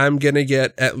think I'm going to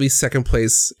get at least 2nd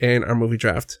place in our movie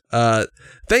draft.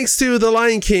 Thanks to The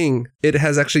Lion King, it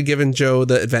has actually given Joe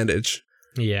the advantage.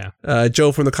 Yeah.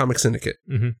 Joe from the Comic Syndicate.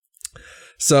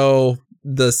 So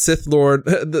the Sith Lord,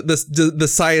 the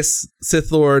Sias Sith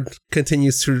Lord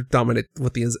continues to dominate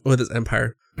with his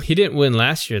empire. He didn't win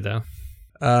last year though.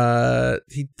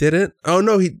 He didn't. Oh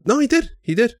no, he did.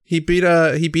 He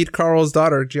beat Carl's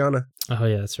daughter, Gianna. Oh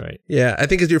yeah, that's right. Yeah, I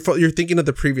think you're thinking of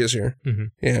the previous year.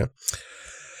 Yeah.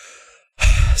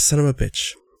 Son of a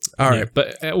bitch. All right,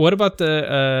 but what about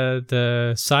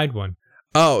the side one?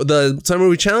 Oh, the Summer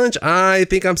Movie Challenge. I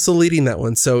think I'm still leading that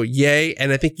one. So yay,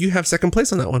 and I think you have 2nd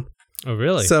place on that one. Oh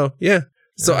really? So yeah.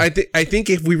 So I think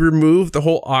if we remove the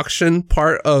whole auction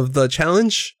part of the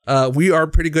challenge, we are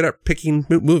pretty good at picking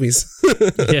movies.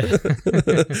 Yeah.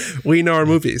 We know our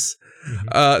movies.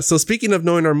 So speaking of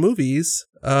knowing our movies,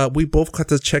 we both got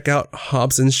to check out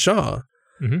Hobbs and Shaw.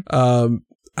 I'll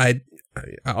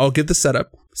give the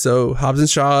setup. So Hobbs and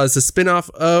Shaw is a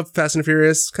spin-off of Fast and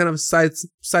Furious, kind of side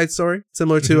story,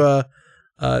 similar to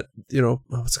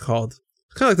what's it called?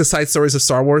 Kind of like the side stories of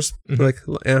Star Wars. So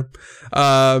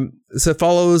it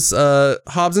follows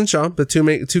Hobbs and Shaw,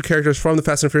 the two characters from the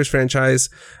Fast and Furious franchise,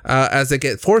 as they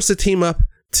get forced to team up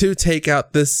to take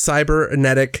out this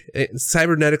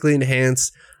cybernetically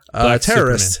enhanced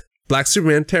terrorist, Black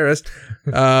Superman terrorist,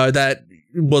 that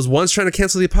was once trying to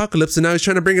cancel the apocalypse and now he's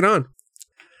trying to bring it on.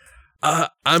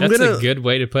 That's a good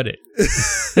way to put it.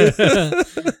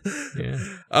 Yeah.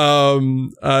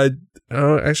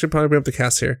 Actually, probably bring up the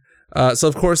cast here. So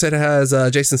of course it has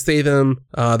Jason Statham,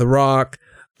 The Rock,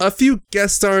 a few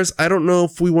guest stars. I don't know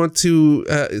if we want to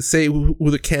say who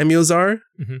the cameos are.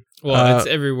 Mm-hmm. Well, it's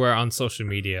everywhere on social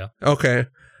media. Okay.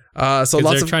 So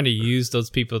lots they're trying to use those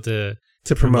people to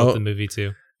promote the movie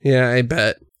too. Yeah, I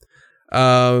bet.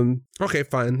 Okay,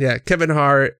 fine. Yeah, Kevin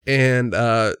Hart and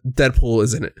Deadpool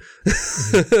is in it.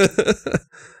 Mm-hmm.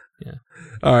 Yeah.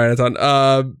 All right, Anton.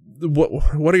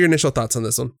 What are your initial thoughts on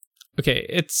this one? Okay,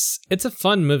 it's a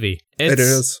fun movie. It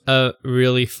is a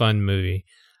really fun movie.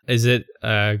 Is it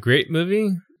a great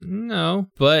movie? No,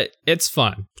 but it's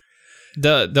fun.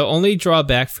 The only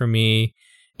drawback for me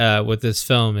with this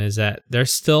film is that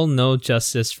there's still no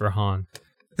justice for Han.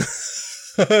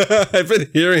 I've been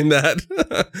hearing that.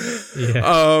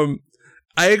 Yeah.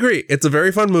 I agree. It's a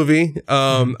very fun movie.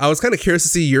 I was kind of curious to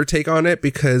see your take on it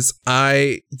because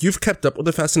you've kept up with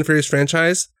the Fast and the Furious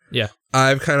franchise. Yeah.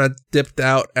 I've kind of dipped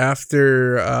out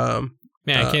after.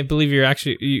 Man, I can't believe you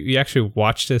actually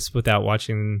watched this without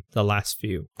watching the last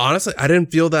few. Honestly, I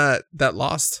didn't feel that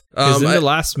lost. Because in the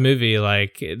last movie,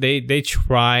 like they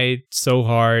tried so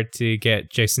hard to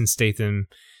get Jason Statham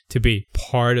to be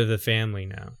part of the family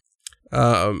now.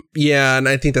 Yeah, and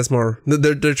I think that's more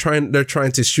they're trying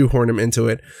to shoehorn him into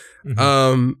it.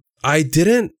 Mm-hmm. I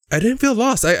didn't feel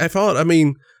lost. I felt, I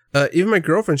mean, even my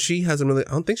girlfriend, she hasn't really,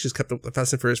 I don't think she's kept up with the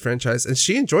Fast and Furious franchise, and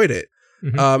she enjoyed it.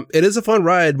 Mm-hmm. It is a fun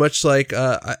ride, much like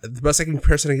the best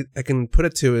comparison I can put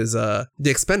it to is The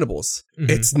Expendables. Mm-hmm.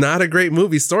 It's not a great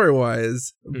movie story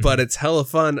wise, mm-hmm. but it's hella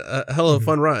fun, mm-hmm.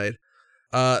 fun ride.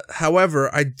 However,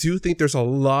 I do think there's a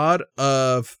lot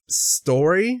of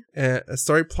story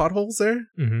plot holes there,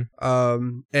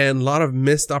 mm-hmm. and a lot of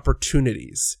missed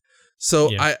opportunities.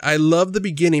 So yeah. I love the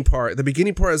beginning part. The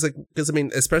beginning part is like, because I mean,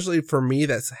 especially for me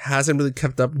that hasn't really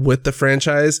kept up with the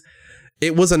franchise,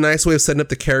 it was a nice way of setting up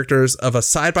the characters of a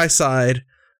side-by-side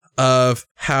of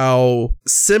how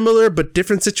similar but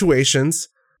different situations.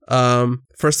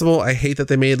 First of all, I hate that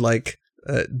they made like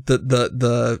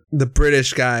the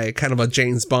British guy kind of a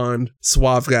James Bond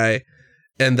suave guy,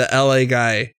 and the LA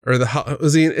guy, or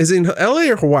is he in LA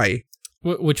or Hawaii?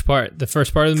 Which part? The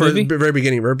first part of the movie? Very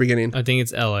beginning. I think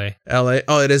it's LA. Oh,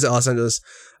 it is Los Angeles.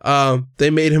 They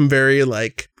made him very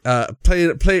like played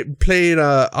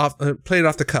off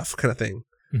the cuff kind of thing.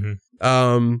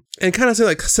 Mm-hmm. And kind of say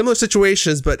like similar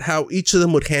situations, but how each of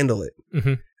them would handle it.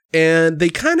 Mm-hmm. And they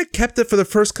kind of kept it for the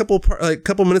first couple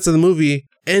minutes of the movie,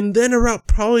 and then around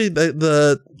probably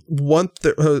the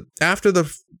after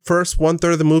the first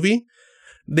 1/3 of the movie,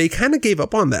 they kind of gave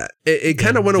up on that. It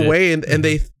kind of went away, and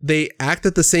mm-hmm. they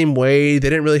acted the same way. They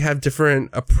didn't really have different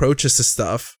approaches to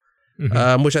stuff,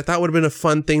 mm-hmm. Which I thought would have been a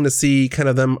fun thing to see, kind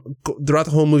of them throughout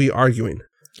the whole movie arguing.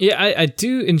 Yeah, I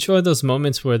do enjoy those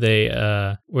moments where they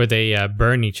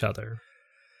burn each other.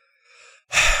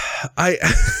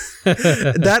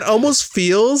 That almost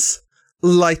feels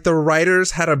like the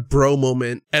writers had a bro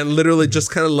moment and literally mm-hmm.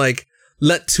 just kind of like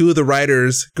let two of the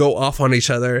writers go off on each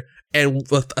other, and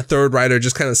a third writer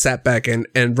just kind of sat back and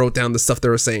wrote down the stuff they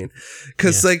were saying.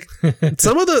 Because like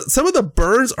some of the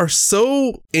burns are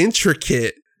so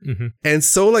intricate mm-hmm. and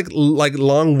so like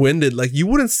long-winded. Like you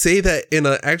wouldn't say that in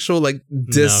an actual like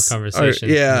conversation.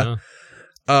 Yeah.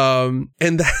 No.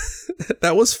 And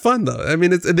that was fun though. I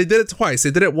mean, they did it twice. They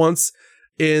did it once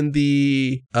in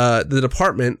the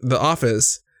department, the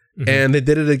office, mm-hmm. and they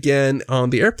did it again on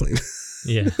the airplane.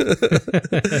 Yeah.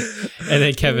 And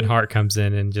then Kevin Hart comes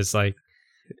in and just like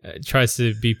tries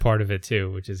to be part of it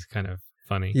too, which is kind of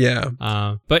funny. Yeah.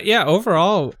 But yeah,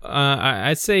 overall,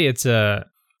 I'd say it's a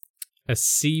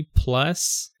C+,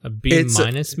 a B-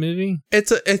 movie.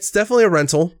 It's definitely a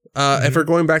rental. Mm-hmm. If we're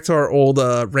going back to our old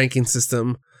ranking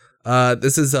system,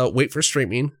 this is wait for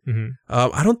streaming. Mm-hmm.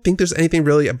 I don't think there's anything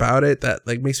really about it that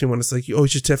like makes me want to say, oh, you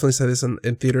should definitely say this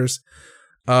in theaters.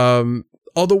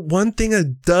 Although one thing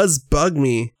that does bug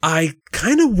me, I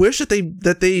kind of wish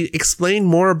that they explained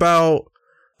more about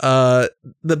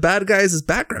the bad guys'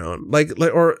 background, like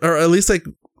or at least like,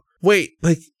 wait,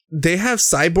 like they have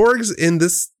cyborgs in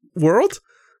this world.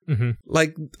 Mm-hmm.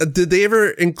 Like, did they ever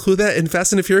include that in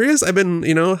Fast and the Furious? I've been,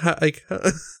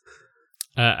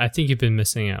 I think you've been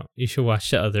missing out. You should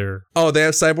watch the other. Oh, they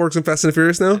have cyborgs in Fast and the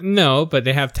Furious now? No, but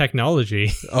they have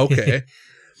technology. Okay.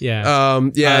 Yeah.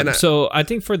 Yeah. So I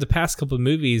think for the past couple of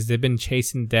movies, they've been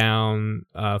chasing down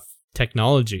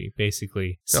technology,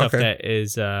 basically stuff that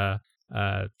is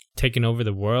taking over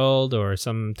the world or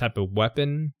some type of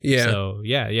weapon. Yeah. So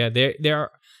yeah,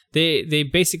 they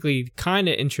basically kind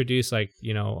of introduce like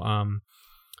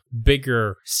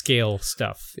bigger scale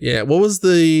stuff. Yeah. What was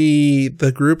the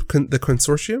group, the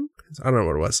consortium? I don't know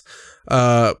what it was.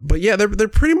 But yeah, they're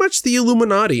pretty much the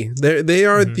Illuminati. They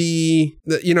are the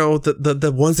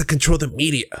ones that control the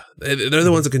media. They're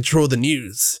the ones that control the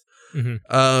news.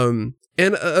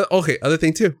 And okay, other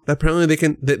thing too. Apparently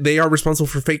they are responsible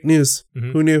for fake news.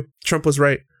 Who knew? Trump was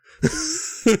right.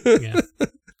 Yeah.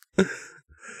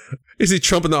 You see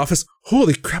Trump in the office.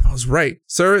 Holy crap, I was right.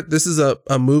 Sir, this is a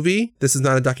movie. This is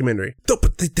not a documentary. No,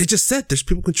 but they just said there's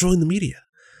people controlling the media.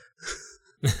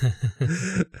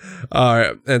 All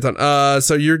right, Anton.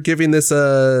 So you're giving this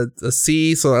a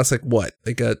C. So that's like what?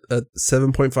 Like a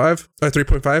 7.5 or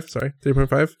 3.5? Sorry,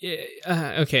 3.5.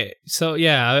 Yeah. Okay. So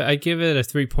yeah, I give it a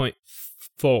 3.4.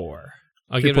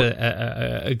 I'll give it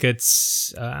a good.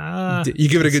 You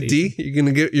give it a good D. You're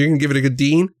gonna give it a good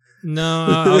Dean. No,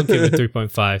 I'll give it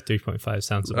 3.5. 3.5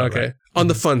 sounds about right. On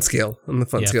the fun scale.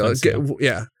 Fun scale.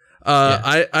 Yeah.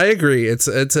 I agree. It's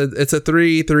a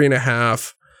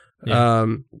 3.5. Yeah.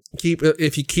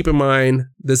 If you keep in mind,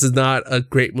 this is not a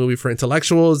great movie for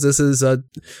intellectuals. This is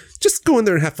just go in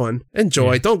there and have fun,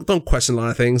 enjoy. Yeah. Don't question a lot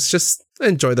of things. Just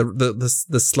enjoy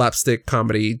the slapstick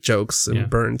comedy jokes and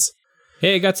burns.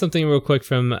 Hey, I got something real quick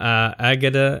from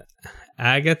Agatha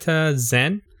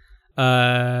Zen.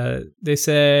 They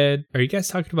said, "Are you guys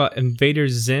talking about Invader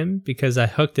Zim? Because I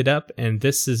hooked it up, and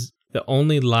this is the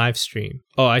only live stream."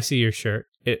 Oh, I see your shirt.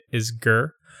 It is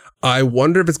Gur. I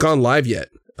wonder if it's gone live yet.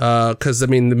 Because I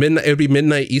mean, it would be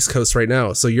midnight East Coast right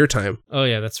now, so your time. Oh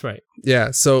yeah, that's right.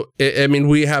 Yeah, so I mean,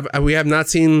 we have not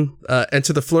seen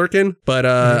Enter the Flurkin, but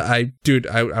I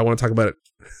want to talk about it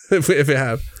if we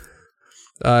have.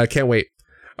 Can't wait.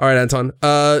 All right, Anton.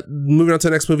 Moving on to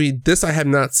the next movie. This I have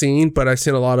not seen, but I've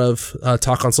seen a lot of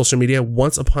talk on social media.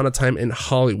 Once Upon a Time in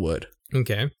Hollywood.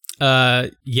 Okay.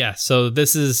 Yeah. So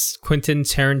this is Quentin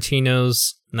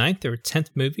Tarantino's 9th or 10th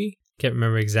movie. Can't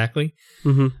remember exactly.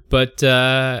 But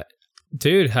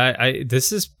dude,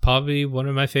 this is probably one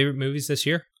of my favorite movies this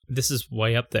year. This is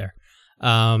way up there.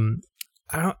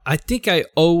 I think I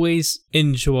always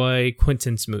enjoy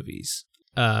Quentin's movies,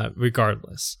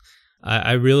 regardless.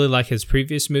 I really like his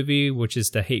previous movie, which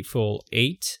is The Hateful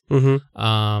Eight. It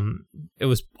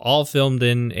was all filmed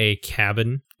in a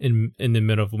cabin in the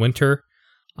middle of winter.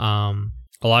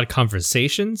 A lot of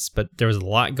conversations, but there was a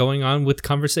lot going on with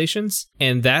conversations.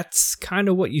 And that's kind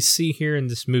of what you see here in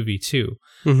this movie too.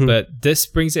 But this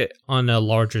brings it on a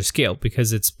larger scale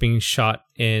because it's being shot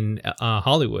in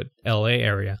Hollywood, LA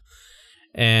area.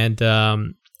 And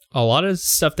a lot of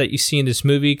stuff that you see in this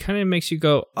movie kind of makes you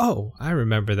go, oh, I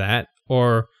remember that.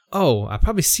 Or, oh, I've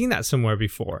probably seen that somewhere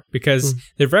before. Because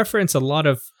they reference a lot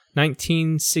of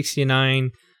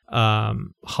 1969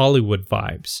 Hollywood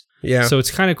vibes. Yeah. So it's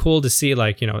kind of cool to see,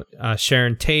 like,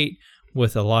 Sharon Tate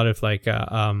with a lot of like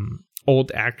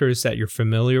old actors that you're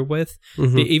familiar with.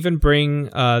 They even bring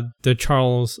the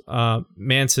Charles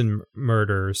Manson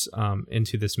murders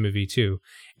into this movie too.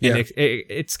 And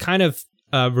it's kind of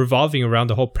revolving around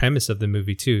the whole premise of the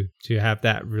movie too, to have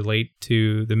that relate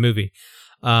to the movie.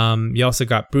 You also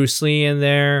got Bruce Lee in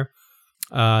there.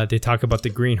 They talk about the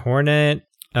Green Hornet.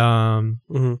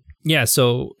 Yeah,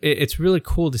 so it's really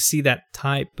cool to see that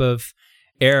type of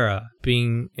era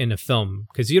being in a film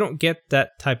because you don't get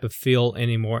that type of feel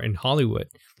anymore in Hollywood.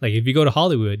 Like if you go to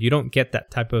Hollywood, you don't get that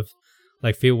type of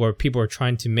like feel where people are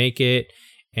trying to make it,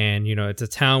 and it's a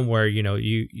town where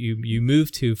you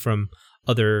move to from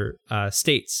other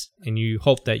states, and you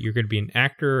hope that you're going to be an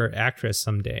actor or actress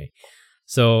someday.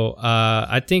 So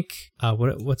I think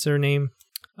what's her name?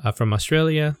 From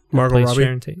Australia, Margot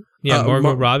Robbie. Yeah,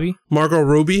 Margot Robbie. Margot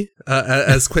Robbie,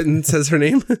 as Quentin says her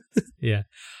name. Yeah,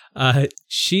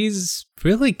 she's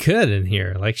really good in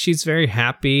here. Like she's very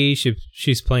happy.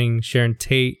 She's playing Sharon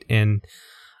Tate, and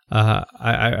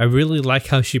I really like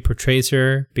how she portrays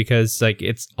her because like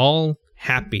it's all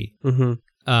happy.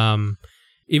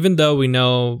 Even though we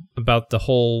know about the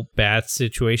whole bad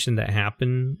situation that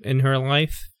happened in her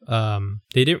life,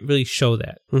 they didn't really show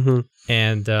that.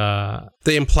 And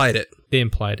they implied it.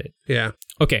 Yeah.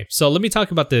 Okay, so let me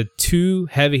talk about the two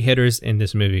heavy hitters in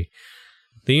this movie.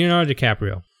 Leonardo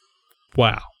DiCaprio.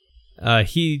 Wow.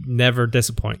 He never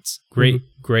disappoints.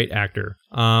 Great actor.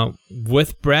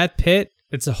 With Brad Pitt,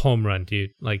 it's a home run,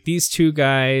 dude. Like these two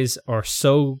guys are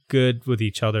so good with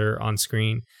each other on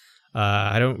screen.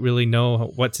 I don't really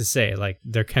know what to say. Like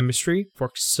their chemistry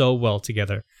works so well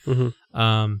together.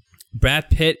 Brad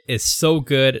Pitt is so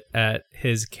good at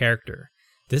his character.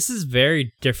 This is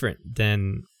very different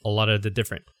than a lot of the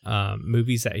different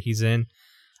movies that he's in.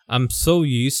 I'm so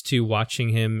used to watching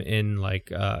him in like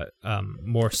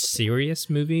more serious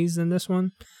movies than this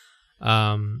one.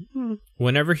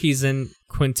 Whenever he's in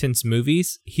Quentin's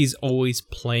movies, he's always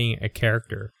playing a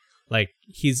character. Like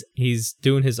he's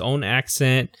doing his own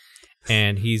accent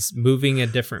and he's moving a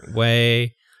different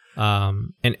way.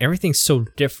 And everything's so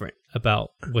different about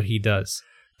what he does.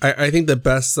 I think the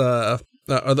best,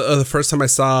 the first time I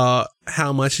saw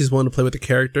how much he's willing to play with the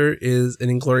character is in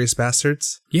Inglourious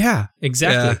Bastards. Yeah,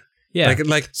 exactly. Yeah.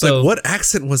 Like what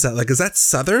accent was that? Like, is that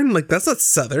Southern? Like, that's not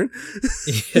Southern.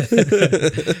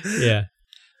 Yeah.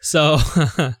 So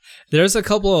there's a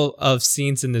couple of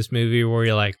scenes in this movie where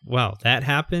you're like, wow, that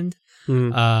happened.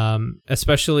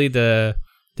 Especially the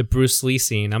Bruce Lee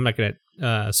scene. I'm not going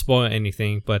to spoil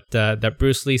anything, but that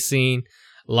Bruce Lee scene,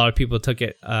 a lot of people took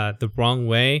it the wrong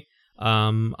way.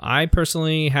 I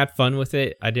personally had fun with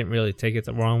it. I didn't really take it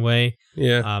the wrong way.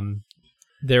 Yeah.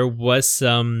 There was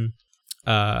some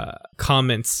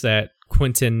comments that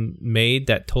Quentin made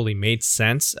that totally made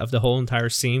sense of the whole entire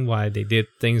scene, why they did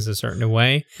things a certain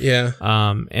way. Yeah.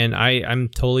 And I'm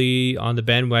totally on the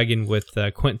bandwagon with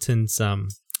Quentin's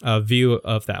view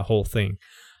of that whole thing.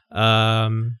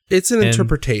 It's an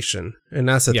interpretation, and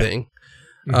that's the thing.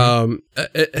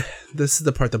 This is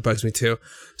the part that bugs me too.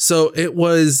 So it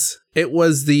was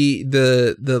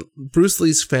the Bruce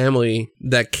Lee's family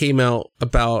that came out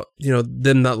about,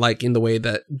 them not liking the way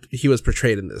that he was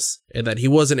portrayed in this, and that he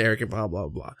wasn't arrogant, blah blah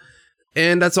blah.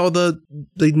 And that's all the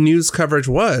news coverage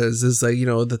is like,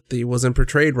 that he wasn't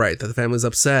portrayed right, that the family's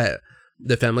upset,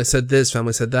 the family said this,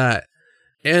 family said that.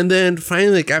 And then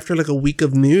finally, like after like a week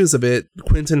of news of it,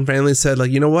 Quentin finally said,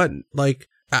 like, you know what, like,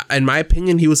 in my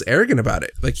opinion, he was arrogant about it.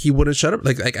 Like, he wouldn't shut up.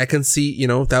 Like I can see,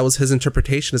 that was his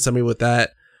interpretation of somebody with that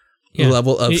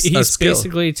level of skill. He's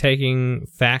basically taking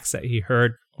facts that he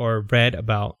heard or read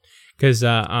about. Because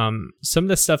some of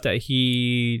the stuff that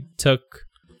he took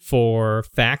for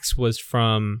facts was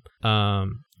from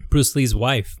Bruce Lee's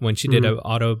wife when she did an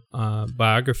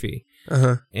autobiography.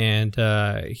 And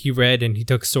he read and he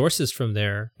took sources from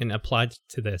there and applied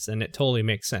to this. And it totally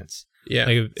makes sense. Yeah.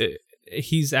 Like,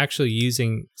 he's actually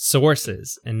using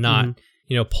sources and not,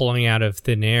 pulling out of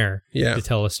thin air to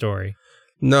tell a story.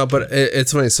 No, but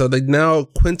it's funny. So now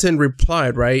Quentin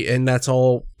replied, right? And that's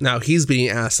all. Now he's being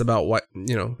asked about what,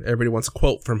 everybody wants a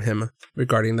quote from him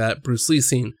regarding that Bruce Lee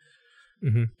scene.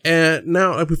 And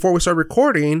now, before we start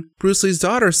recording, Bruce Lee's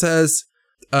daughter says,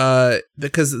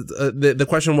 because the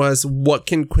question was, what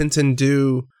can Quentin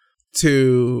do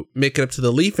to make it up to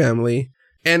the Lee family?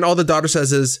 And all the daughter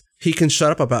says is, he can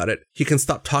shut up about it. He can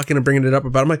stop talking and bringing it up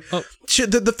about it. I'm like,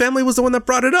 shit, the family was the one that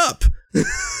brought it up.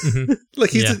 Like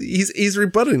he's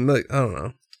rebutting. Like, I don't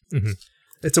know.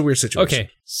 It's a weird situation. Okay,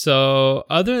 so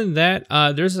other than that,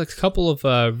 there's a couple of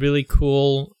really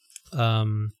cool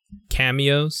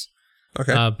cameos.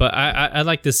 Okay, but I'd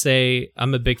like to say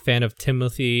I'm a big fan of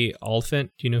Timothy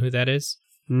Olyphant. Do you know who that is?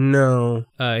 No.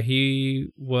 He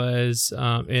was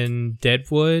in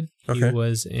Deadwood. Okay. He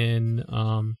was in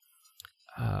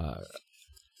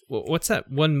what's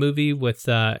that one movie with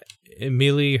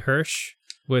Emily Hirsch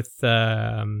with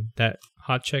that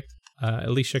hot chick,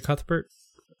 Alicia Cuthbert?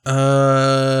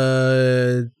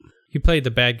 He played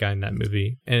the bad guy in that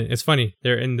movie, and it's funny,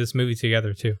 they're in this movie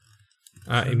together too.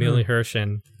 Emily Hirsch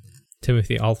and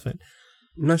Timothy Olyphant.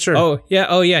 I'm not sure. Oh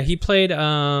yeah. He played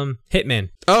Hitman.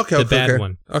 Okay, the bad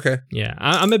one. Okay. Yeah,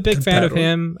 I'm a big fan of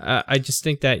him. I just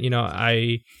think that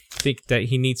I think that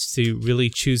he needs to really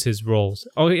choose his roles.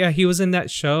 Oh yeah, he was in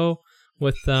that show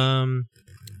with Drew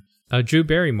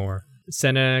Barrymore,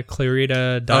 Santa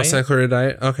Clarita Diet. Oh, Santa Clarita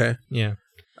Diet. Okay. Yeah.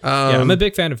 Yeah, I'm a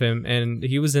big fan of him, and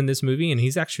he was in this movie, and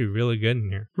he's actually really good in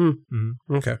here.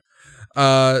 Okay.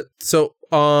 So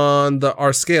on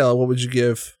our scale, what would you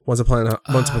give Once Upon a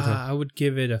Time? I would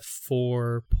give it a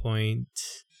 4.6.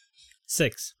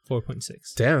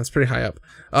 4.6. Damn, that's pretty high up.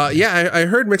 Yeah, I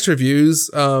heard mixed reviews.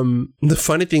 The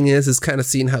funny thing is kind of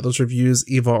seeing how those reviews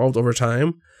evolved over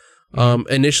time.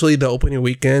 Initially, the opening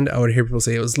weekend, I would hear people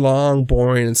say it was long,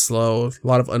 boring, and slow. A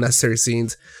lot of unnecessary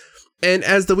scenes. And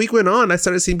as the week went on, I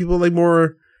started seeing people like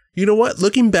more, you know what?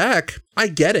 Looking back, I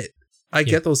get it. I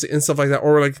get those and stuff like that.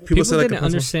 Or like people say like, didn't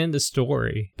understand the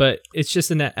story, but it's just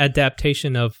an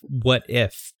adaptation of What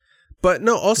If. But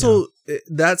no, also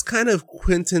that's kind of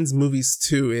Quentin's movies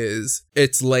too, is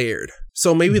it's layered.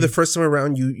 So maybe the first time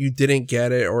around you didn't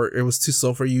get it, or it was too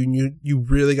slow for you and you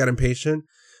really got impatient.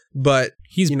 But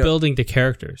he's building the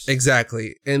characters.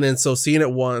 Exactly. And then so seeing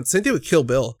it once, same thing with Kill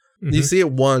Bill. You see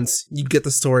it once, you get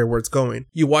the story where it's going.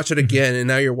 You watch it again, and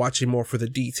now you're watching more for the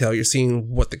detail. You're seeing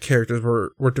what the characters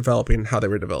were developing, how they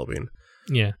were developing.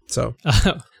 Yeah. So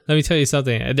let me tell you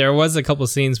something. There was a couple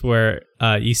scenes where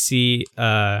you see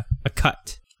a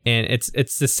cut and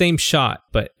it's the same shot,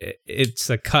 but it's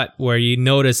a cut where you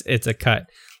notice it's a cut.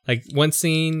 Like one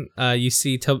scene, you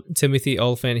see Timothy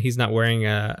Olyphant. He's not wearing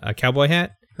a cowboy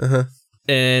hat,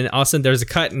 and all of a sudden there's a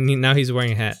cut, and now he's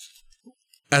wearing a hat.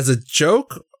 As a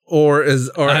joke, I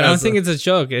don't think it's a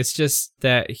joke. It's just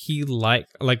that he like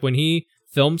when he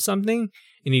films something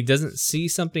and he doesn't see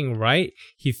something right,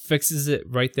 he fixes it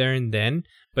right there and then.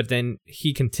 But then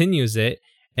he continues it,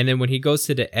 and then when he goes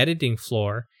to the editing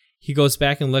floor, he goes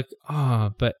back and look.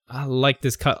 But I like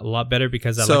this cut a lot better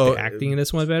because I like the acting in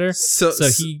this one better. So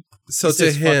he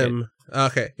to him,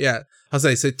 okay, yeah, I was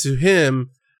like, so to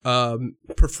him,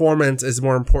 performance is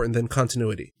more important than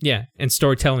continuity. Yeah, and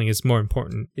storytelling is more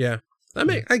important. Yeah.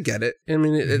 I get it. I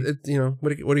mean, it you know,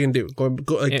 what are you gonna do? Go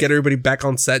get everybody back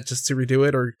on set just to redo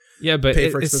it, or but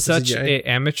it's such an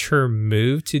amateur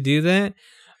move to do that.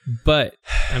 But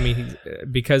I mean,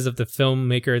 because of the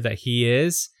filmmaker that he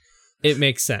is, it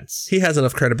makes sense. He has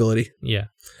enough credibility. Yeah.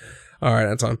 All right,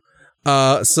 that's on.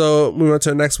 So moving on to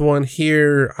the next one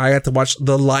here. I had to watch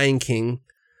The Lion King.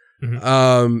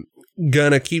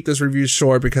 Gonna keep this review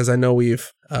short because I know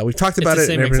we've talked about it. It's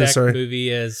the same exact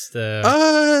movie as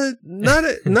the.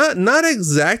 Not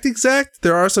exact.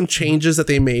 There are some changes that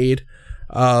they made.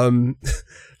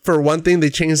 For one thing,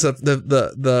 they changed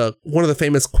the one of the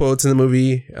famous quotes in the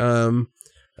movie.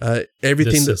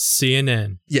 Everything. This is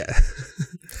CNN. Yeah,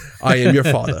 I am your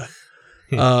father.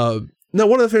 No,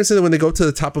 one of the famous things when they go to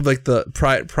the top of like the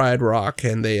Pride Rock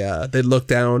and they look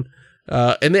down.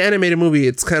 In the animated movie,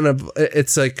 it's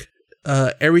like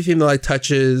everything the light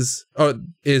touches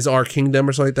is our kingdom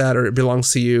or something like that, or it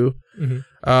belongs to you.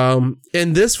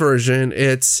 In this version,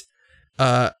 it's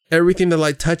everything the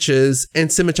light touches,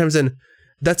 and Simba chimes in,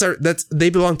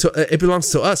 it belongs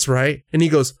to us, right? And he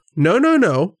goes,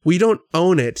 no, we don't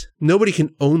own it. Nobody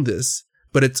can own this,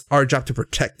 but it's our job to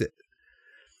protect it.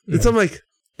 And so I'm like,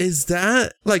 is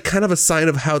that like kind of a sign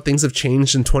of how things have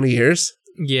changed in 20 years?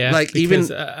 Yeah, like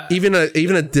because, even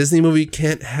a Disney movie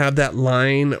can't have that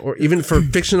line, or even for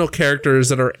fictional characters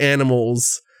that are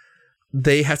animals,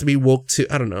 they have to be woke to.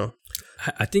 I don't know.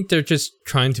 I think they're just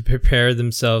trying to prepare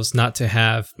themselves not to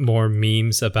have more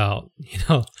memes about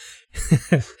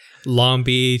Long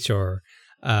Beach or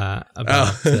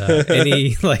about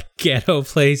any like ghetto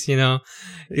place,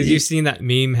 because you've seen that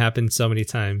meme happen so many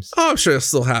times. Oh, I'm sure it'll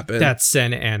still happen. That's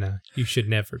Santa Ana. You should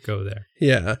never go there.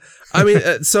 Yeah. I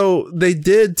mean, so they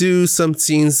did do some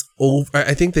scenes over.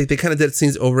 I think they kind of did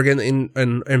scenes over again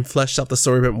and fleshed out the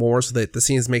story a bit more so that the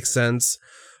scenes make sense.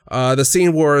 The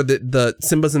scene where the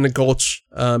Simba's in the gulch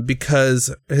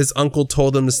because his uncle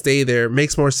told him to stay there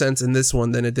makes more sense in this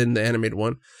one than it did in the animated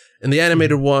one. In the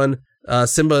animated one,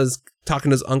 Simba's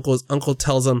talking to his uncle. His uncle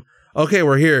tells him, okay,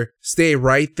 we're here. Stay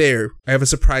right there. I have a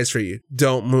surprise for you.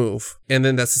 Don't move. And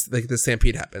then that's like the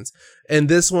stampede happens. And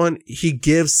this one, he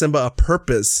gives Simba a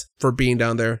purpose for being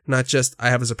down there. Not just, I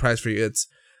have a surprise for you. It's,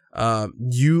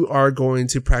 you are going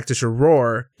to practice your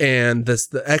roar, and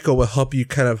the echo will help you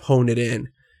kind of hone it in.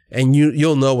 And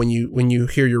you'll know when you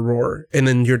hear your roar, and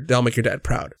then that'll make your dad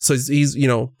proud. So he's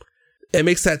it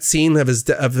makes that scene of his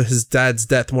dad's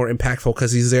death more impactful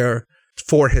because he's there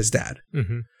for his dad.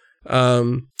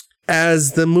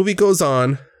 As the movie goes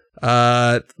on,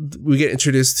 we get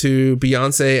introduced to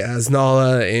Beyonce as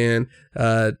Nala and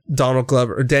Donald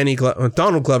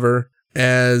Glover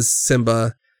as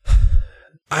Simba.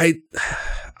 I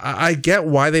get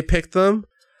why they picked them.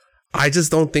 I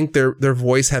just don't think their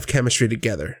voice have chemistry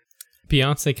together.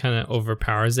 Beyonce kind of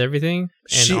overpowers everything,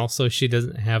 and also she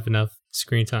doesn't have enough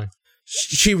screen time.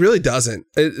 She really doesn't.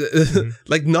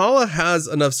 Like Nala has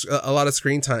a lot of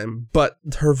screen time, but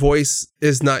her voice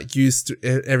is not used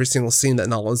to every single scene that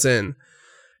Nala's in.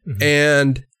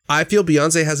 And I feel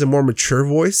Beyonce has a more mature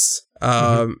voice,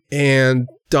 and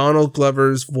Donald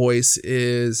Glover's voice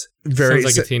is very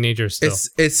sounds like a teenager still.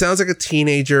 It sounds like a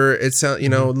teenager. It sounds a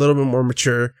little bit more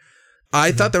mature.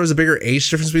 I thought there was a bigger age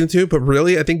difference between the two, but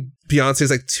really, I think Beyonce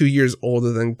is like 2 years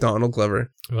older than Donald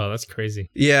Glover. Wow, that's crazy.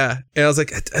 Yeah, and I was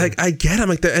like, I get them,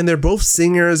 like, and they're both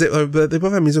singers. They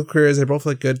both have musical careers. They're both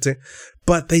like good,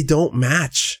 but they don't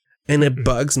match, and it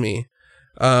bugs me.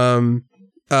 Tim,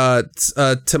 I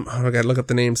gotta look up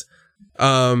the names.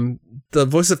 The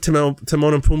voice of Timon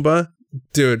and Pumbaa,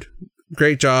 dude,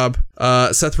 great job.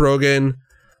 Seth Rogen.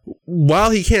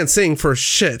 While he can't sing for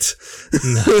shit,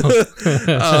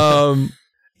 no.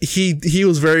 he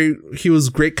was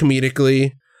great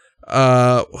comedically.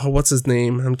 What's his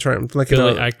name? I'm trying. Billy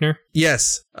Eichner.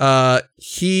 Yes.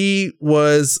 He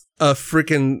was a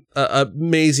freaking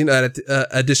amazing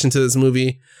addition to this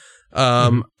movie.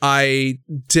 I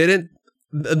didn't.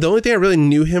 The only thing I really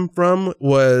knew him from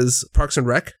was Parks and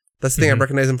Rec. That's the thing I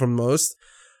recognize him from most.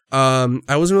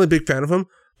 I wasn't really a big fan of him,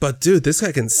 but dude, this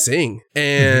guy can sing,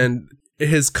 and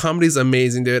his comedy's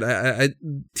amazing, dude.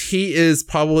 He is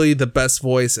probably the best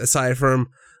voice aside from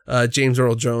James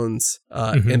Earl Jones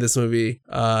in this movie.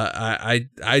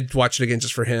 I'd watch it again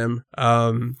just for him.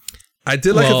 I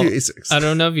did like a few Easter eggs. I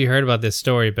don't know if you heard about this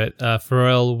story, but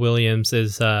Pharrell Williams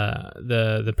is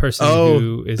the person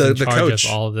who is in charge coach.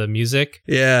 Of all of the music.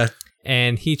 Yeah.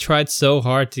 And he tried so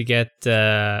hard to get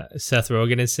Seth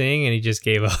Rogen to sing, and he just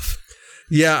gave up.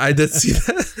 Yeah, I did see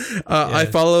that. I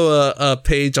follow a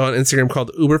page on Instagram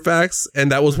called Uberfacts,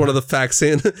 and that was one of the facts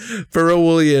saying Pharrell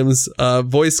Williams,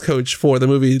 voice coach for the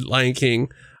movie Lion King,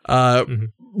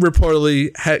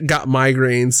 reportedly got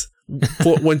migraines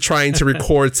when trying to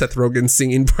record Seth Rogen's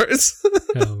singing parts.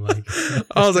 Oh my God.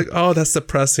 I was like, oh, that's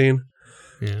depressing.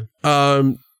 Yeah.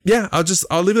 Yeah,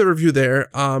 I'll leave the review there.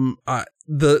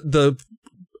 The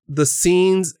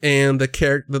scenes and the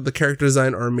character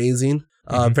design are amazing.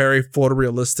 Very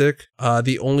photorealistic.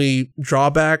 The only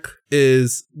drawback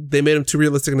is they made them too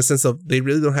realistic in the sense of they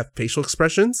really don't have facial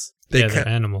expressions. They're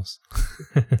animals.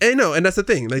 I know, and that's the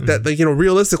thing. Like that, like, you know,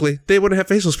 realistically, they wouldn't have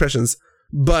facial expressions.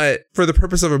 But for the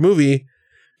purpose of a movie,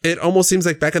 it almost seems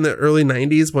like back in the early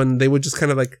 90s when they would just kind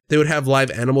of like, they would have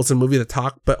live animals in a movie that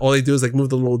talk, but all they do is like move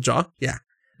the little jaw. Yeah.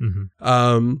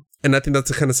 And I think that's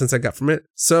the kind of sense I got from it.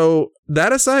 So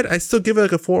that aside, I still give it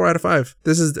like a 4 out of 5.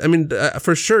 This is, I mean,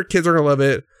 for sure, kids are going to love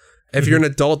it. If you're an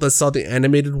adult that saw the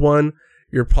animated one,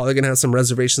 you're probably going to have some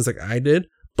reservations like I did.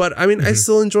 But I mean, I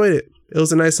still enjoyed it. It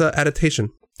was a nice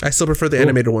adaptation. I still prefer the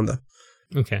animated one though.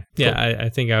 Okay. Yeah, cool. I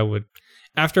think I would.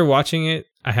 After watching it,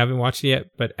 I haven't watched it yet,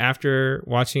 but after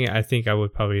watching it, I think I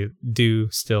would probably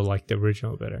still like the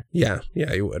original better. Yeah,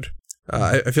 you would.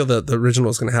 I feel that the original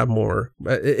is going to have more.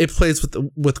 It plays with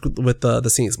the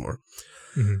scenes more.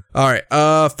 All right.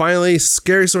 Finally,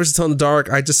 Scary Stories to Tell in the Dark.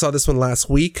 I just saw this one last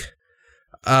week.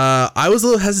 I was a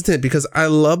little hesitant because I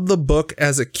loved the book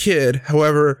as a kid.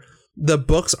 However, the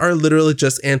books are literally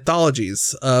just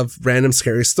anthologies of random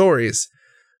scary stories.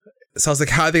 So I was like,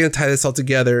 how are they going to tie this all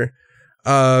together?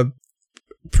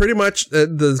 Pretty much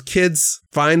the kids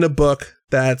find a book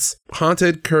that's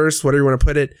haunted, cursed, whatever you want to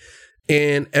put it.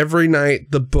 And every night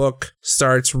the book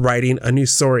starts writing a new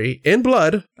story in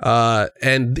blood.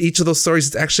 And each of those stories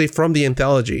is actually from the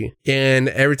anthology. And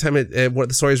every time what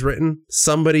the story is written,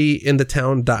 somebody in the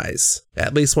town dies.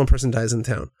 At least one person dies in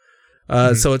the town.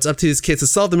 So it's up to these kids to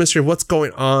solve the mystery of what's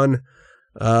going on,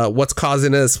 what's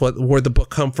causing this, where the book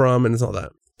come from, and all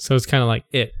that. So it's kind of like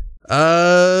It.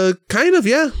 Kind of,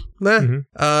 yeah.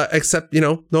 Nah. Except, you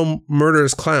know, no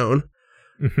murderous clown.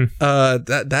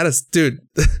 That is, dude.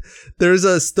 There's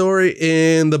a story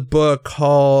in the book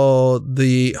called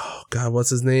what's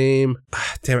his name?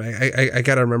 Damn it, I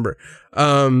gotta remember.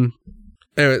 Anyway,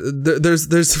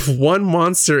 there's one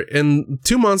monster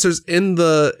two monsters in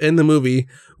the movie.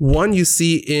 One you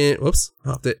see in one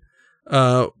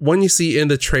you see in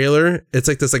the trailer. It's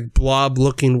like this like blob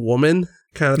looking woman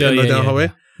kind of down the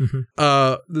hallway.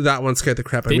 That one scared the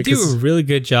crap out of me. They do a really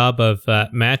good job of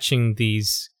matching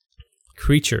these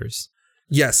creatures.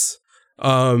 Yes.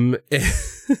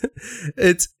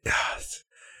 It's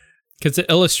because the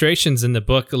illustrations in the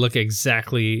book look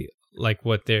exactly like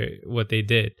what they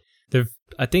did.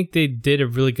 I think they did a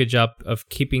really good job of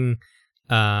keeping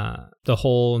the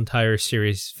whole entire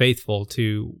series faithful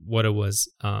to what it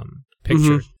was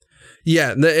pictured.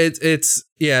 Yeah, it's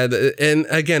and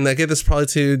again, I give this probably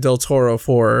to Del Toro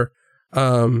for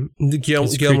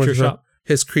his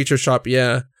creature shop,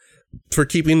 yeah, for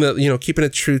keeping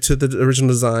it true to the original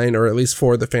design, or at least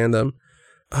for the fandom.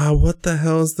 What the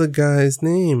hell is the guy's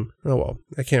name? Oh well,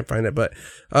 I can't find it, but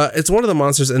it's one of the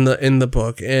monsters in the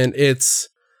book, and it's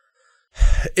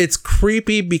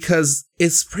creepy because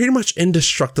it's pretty much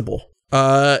indestructible.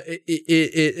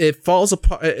 It falls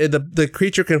apart. The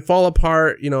creature can fall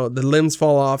apart. You know, the limbs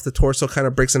fall off. The torso kind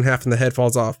of breaks in half, and the head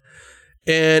falls off.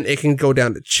 And it can go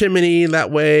down the chimney that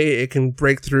way. It can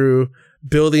break through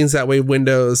buildings that way,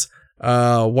 windows.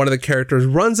 One of the characters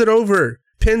runs it over,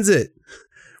 pins it.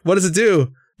 What does it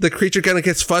do? The creature kind of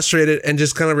gets frustrated and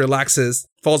just kind of relaxes,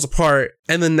 falls apart.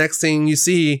 And the next thing you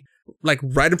see, like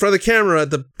right in front of the camera,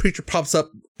 the creature pops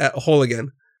up at a hole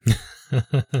again.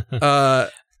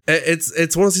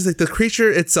 It's one of those things, like the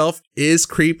creature itself is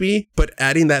creepy, but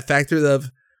adding that factor of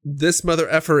this mother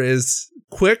effer is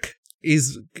quick.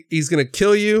 He's gonna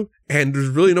kill you, and there's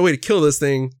really no way to kill this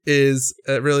thing. Is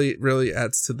really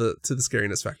adds to the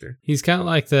scariness factor. He's kind of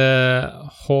like the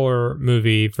horror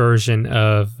movie version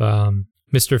of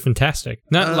Mr. Fantastic.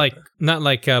 Not like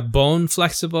bone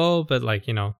flexible, but like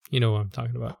you know what I'm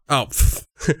talking about. Oh,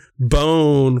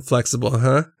 bone flexible,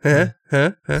 huh?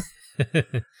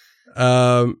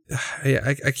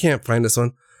 Yeah, I can't find this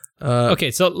one.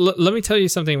 Okay, so let me tell you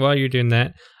something while you're doing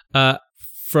that.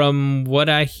 From what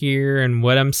I hear and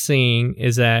what I'm seeing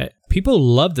is that people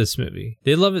love this movie.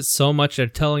 They love it so much they're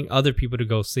telling other people to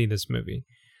go see this movie.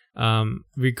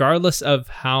 Regardless of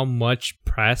how much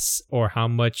press or how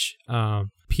much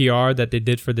PR that they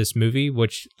did for this movie,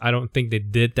 which I don't think they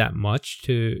did that much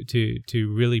to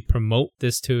really promote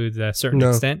this to a certain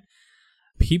extent,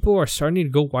 people are starting to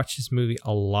go watch this movie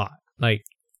a lot. Like,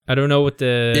 I don't know what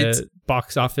the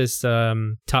box office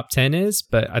top 10 is,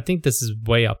 but I think this is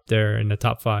way up there in the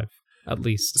top 5, at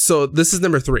least. So this is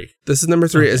number 3. Okay.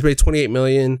 It's made $28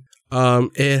 million.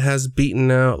 It has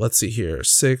beaten out, let's see here,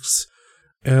 6.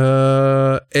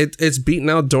 It's beaten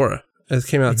out Dora. It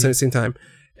came out at the same time.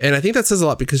 And I think that says a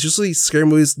lot because usually scary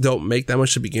movies don't make that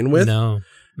much to begin with. No.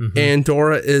 And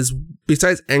Dora is,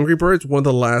 besides Angry Birds, one of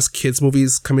the last kids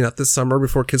movies coming out this summer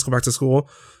before kids go back to school.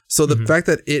 So the fact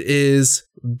that it is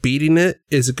beating it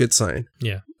is a good sign.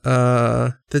 Yeah.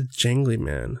 The Jangly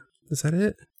Man. Is that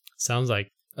it? Sounds like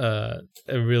a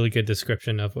really good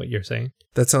description of what you're saying.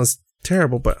 That sounds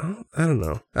terrible, but I don't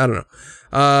know.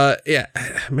 Yeah,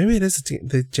 maybe it is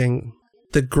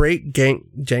the Great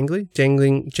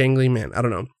Jangly Man. I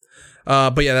don't know.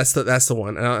 But yeah, that's the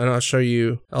one, and I'll show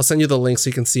you. I'll send you the link so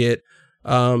you can see it.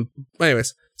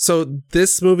 Anyways, so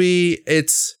this movie,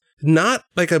 it's not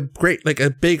like a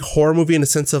big horror movie in the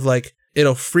sense of like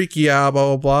it'll freak you out,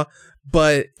 blah blah blah.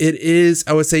 But it is,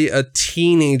 I would say, a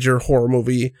teenager horror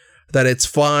movie that it's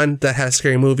fun, that has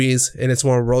scary movies, and it's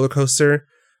more a roller coaster.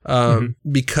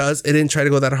 Because it didn't try to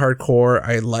go that hardcore.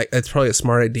 It's probably a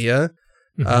smart idea.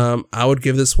 I would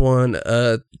give this one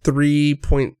a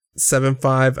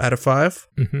 3.75 out of 5.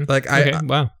 Like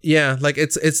wow. Yeah, like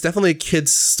it's definitely a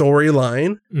kid's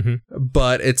storyline,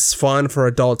 but it's fun for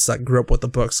adults that grew up with the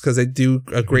books because they do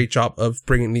a great job of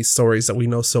bringing these stories that we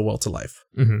know so well to life.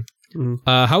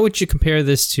 How would you compare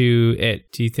this to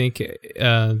It? Do you think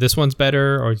this one's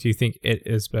better, or do you think It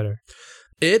is better?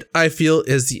 It, I feel,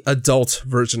 is the adult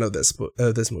version of this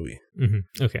movie.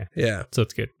 Okay. Yeah. So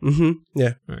it's good.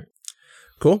 Yeah. All right.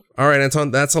 Cool. All right,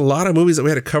 Anton. That's a lot of movies that we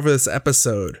had to cover this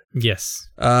episode. Yes.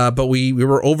 But we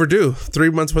were overdue. 3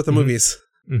 months worth of movies.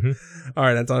 All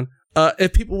right, Anton.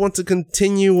 If people want to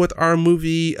continue with our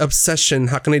movie obsession,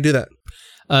 how can they do that?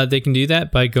 They can do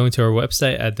that by going to our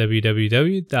website at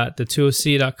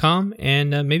www.the2oc.com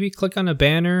and maybe click on a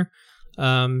banner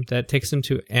that takes them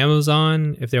to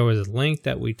Amazon. If there was a link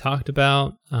that we talked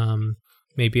about,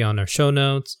 maybe on our show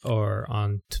notes or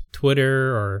on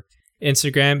Twitter or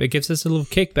Instagram, it gives us a little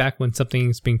kickback when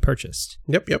something's being purchased.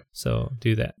 Yep. So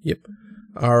do that. Yep.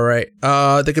 All right.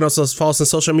 They can also follow us on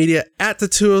social media at the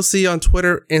 2OC on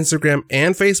Twitter, Instagram,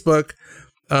 and Facebook.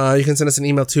 You can send us an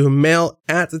email to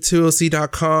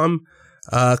mail@the2oc.com.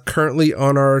 Currently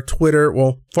on our Twitter,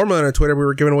 formerly on our Twitter, we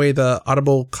were giving away the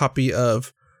Audible copy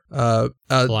of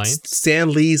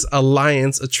Stan Lee's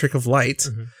Alliance, A Trick of Light.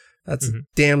 That's a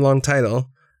damn long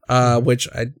title, which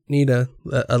I need a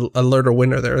alert a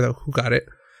winner there, who got it.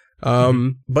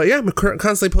 But yeah, I'm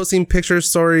constantly posting pictures,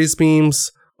 stories,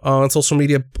 memes on social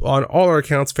media on all our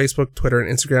accounts, Facebook, Twitter,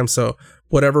 and Instagram. So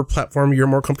whatever platform you're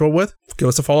more comfortable with, give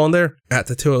us a follow on there at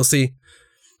the 2OC.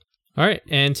 All right,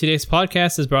 and today's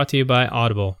podcast is brought to you by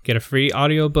Audible. Get a free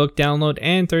audiobook download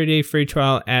and 30-day free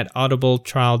trial at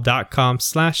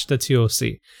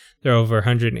audibletrial.com/the2OC. There are over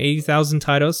 180,000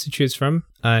 titles to choose from,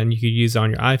 and you can use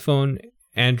on your iPhone,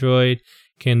 Android,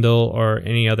 Kindle, or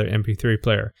any other MP3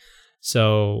 player.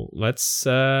 So let's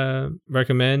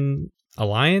recommend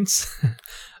Alliance,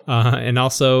 and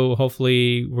also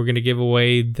hopefully we're going to give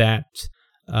away that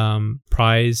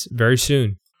prize very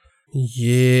soon.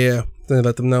 Yeah,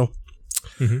 let them know.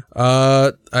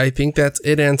 I think that's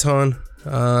it, Anton.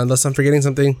 Unless I'm forgetting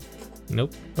something.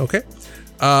 Nope. Okay.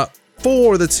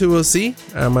 For the 2OC,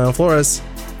 I'm Manuel Flores.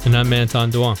 And I'm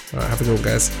Anton Duan. All right, have a good one,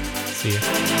 guys. See ya.